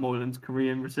is Matt Moylan's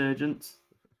Korean resurgence.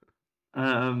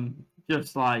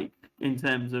 Just like in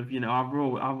terms of,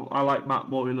 I like Matt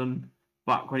Moylan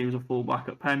back when he was a fullback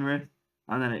at Penrith,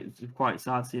 and then it's quite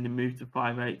sad seeing him move to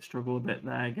 5'8", struggle a bit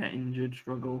there, get injured,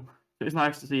 struggle. So it's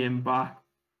nice to see him back.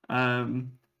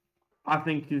 I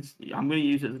think I'm going to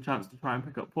use it as a chance to try and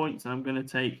pick up points, and I'm going to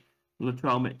take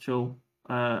Latrell Mitchell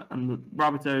and the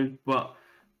Rabbitohs, but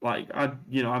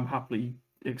I'm happily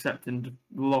accepting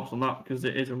the loss on that because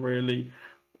it is a really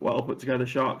well put together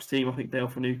Sharks team. I think Dale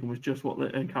Finucane was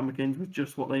and Cam McInnes was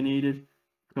just what they needed to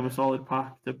become a solid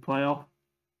pack to play off.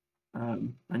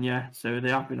 And yeah, so they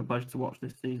have been a pleasure to watch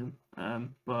this season.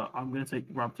 But I'm going to take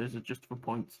the Raptors just for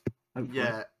points. Hopefully.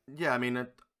 Yeah. I mean,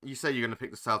 you say you're going to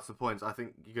pick the Souths for points. I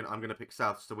think I'm going to pick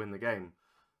Souths to win the game.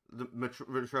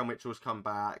 Latrell Mitchell's come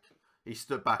back. He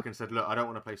stood back and said, "Look, I don't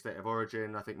want to play State of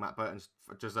Origin. I think Matt Burton's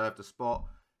deserved a spot."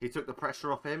 He took the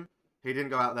pressure off him. He didn't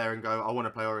go out there and go, "I want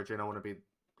to play Origin. I want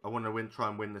to win, try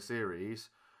and win the series."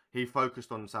 He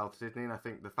focused on South Sydney, and I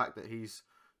think the fact that he's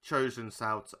chosen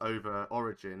South over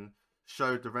Origin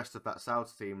showed the rest of that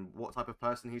South team what type of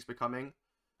person he's becoming,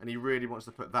 and he really wants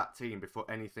to put that team before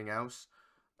anything else.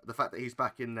 The fact that he's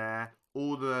back in there,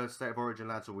 all the State of Origin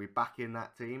lads will be back in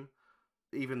that team,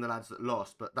 even the lads that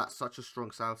lost, but that's such a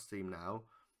strong South team now.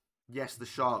 Yes, the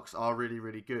Sharks are really,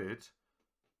 really good,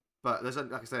 but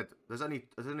like I said, there's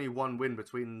only one win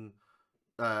between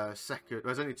second.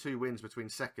 There's only 2 wins between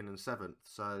second and 7th,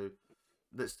 so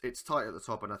it's tight at the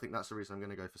top, and I think that's the reason I'm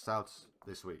going to go for Souths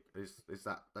this week. Is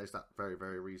that very,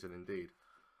 very reason indeed.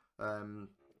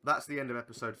 That's the end of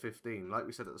episode 15. Like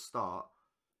we said at the start,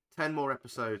 10 more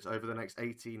episodes over the next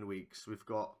 18 weeks. We've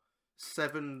got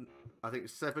 7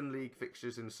 league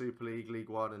fixtures in Super League, League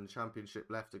One, and Championship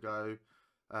left to go.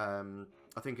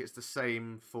 I think it's the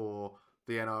same for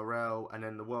the NRL, and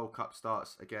then the World Cup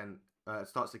starts again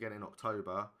in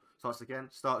October.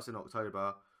 Starts in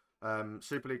October.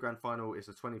 Super League Grand Final is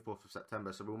the 24th of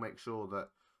September, so we'll make sure that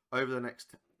over the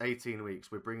next 18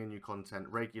 weeks we're bringing you content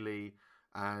regularly,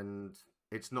 and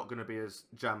it's not going to be as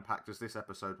jam-packed as this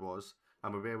episode was,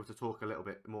 and we'll be able to talk a little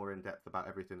bit more in depth about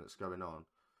everything that's going on.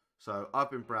 So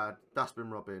I've been Brad, that's been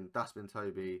Robin, that's been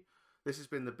Toby. This has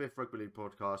been the Biff Rugby League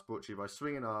podcast, brought to you by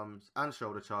Swinging Arms and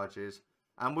Shoulder Charges,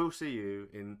 and we'll see you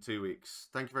in 2 weeks.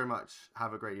 Thank you very much.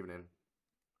 Have a great evening.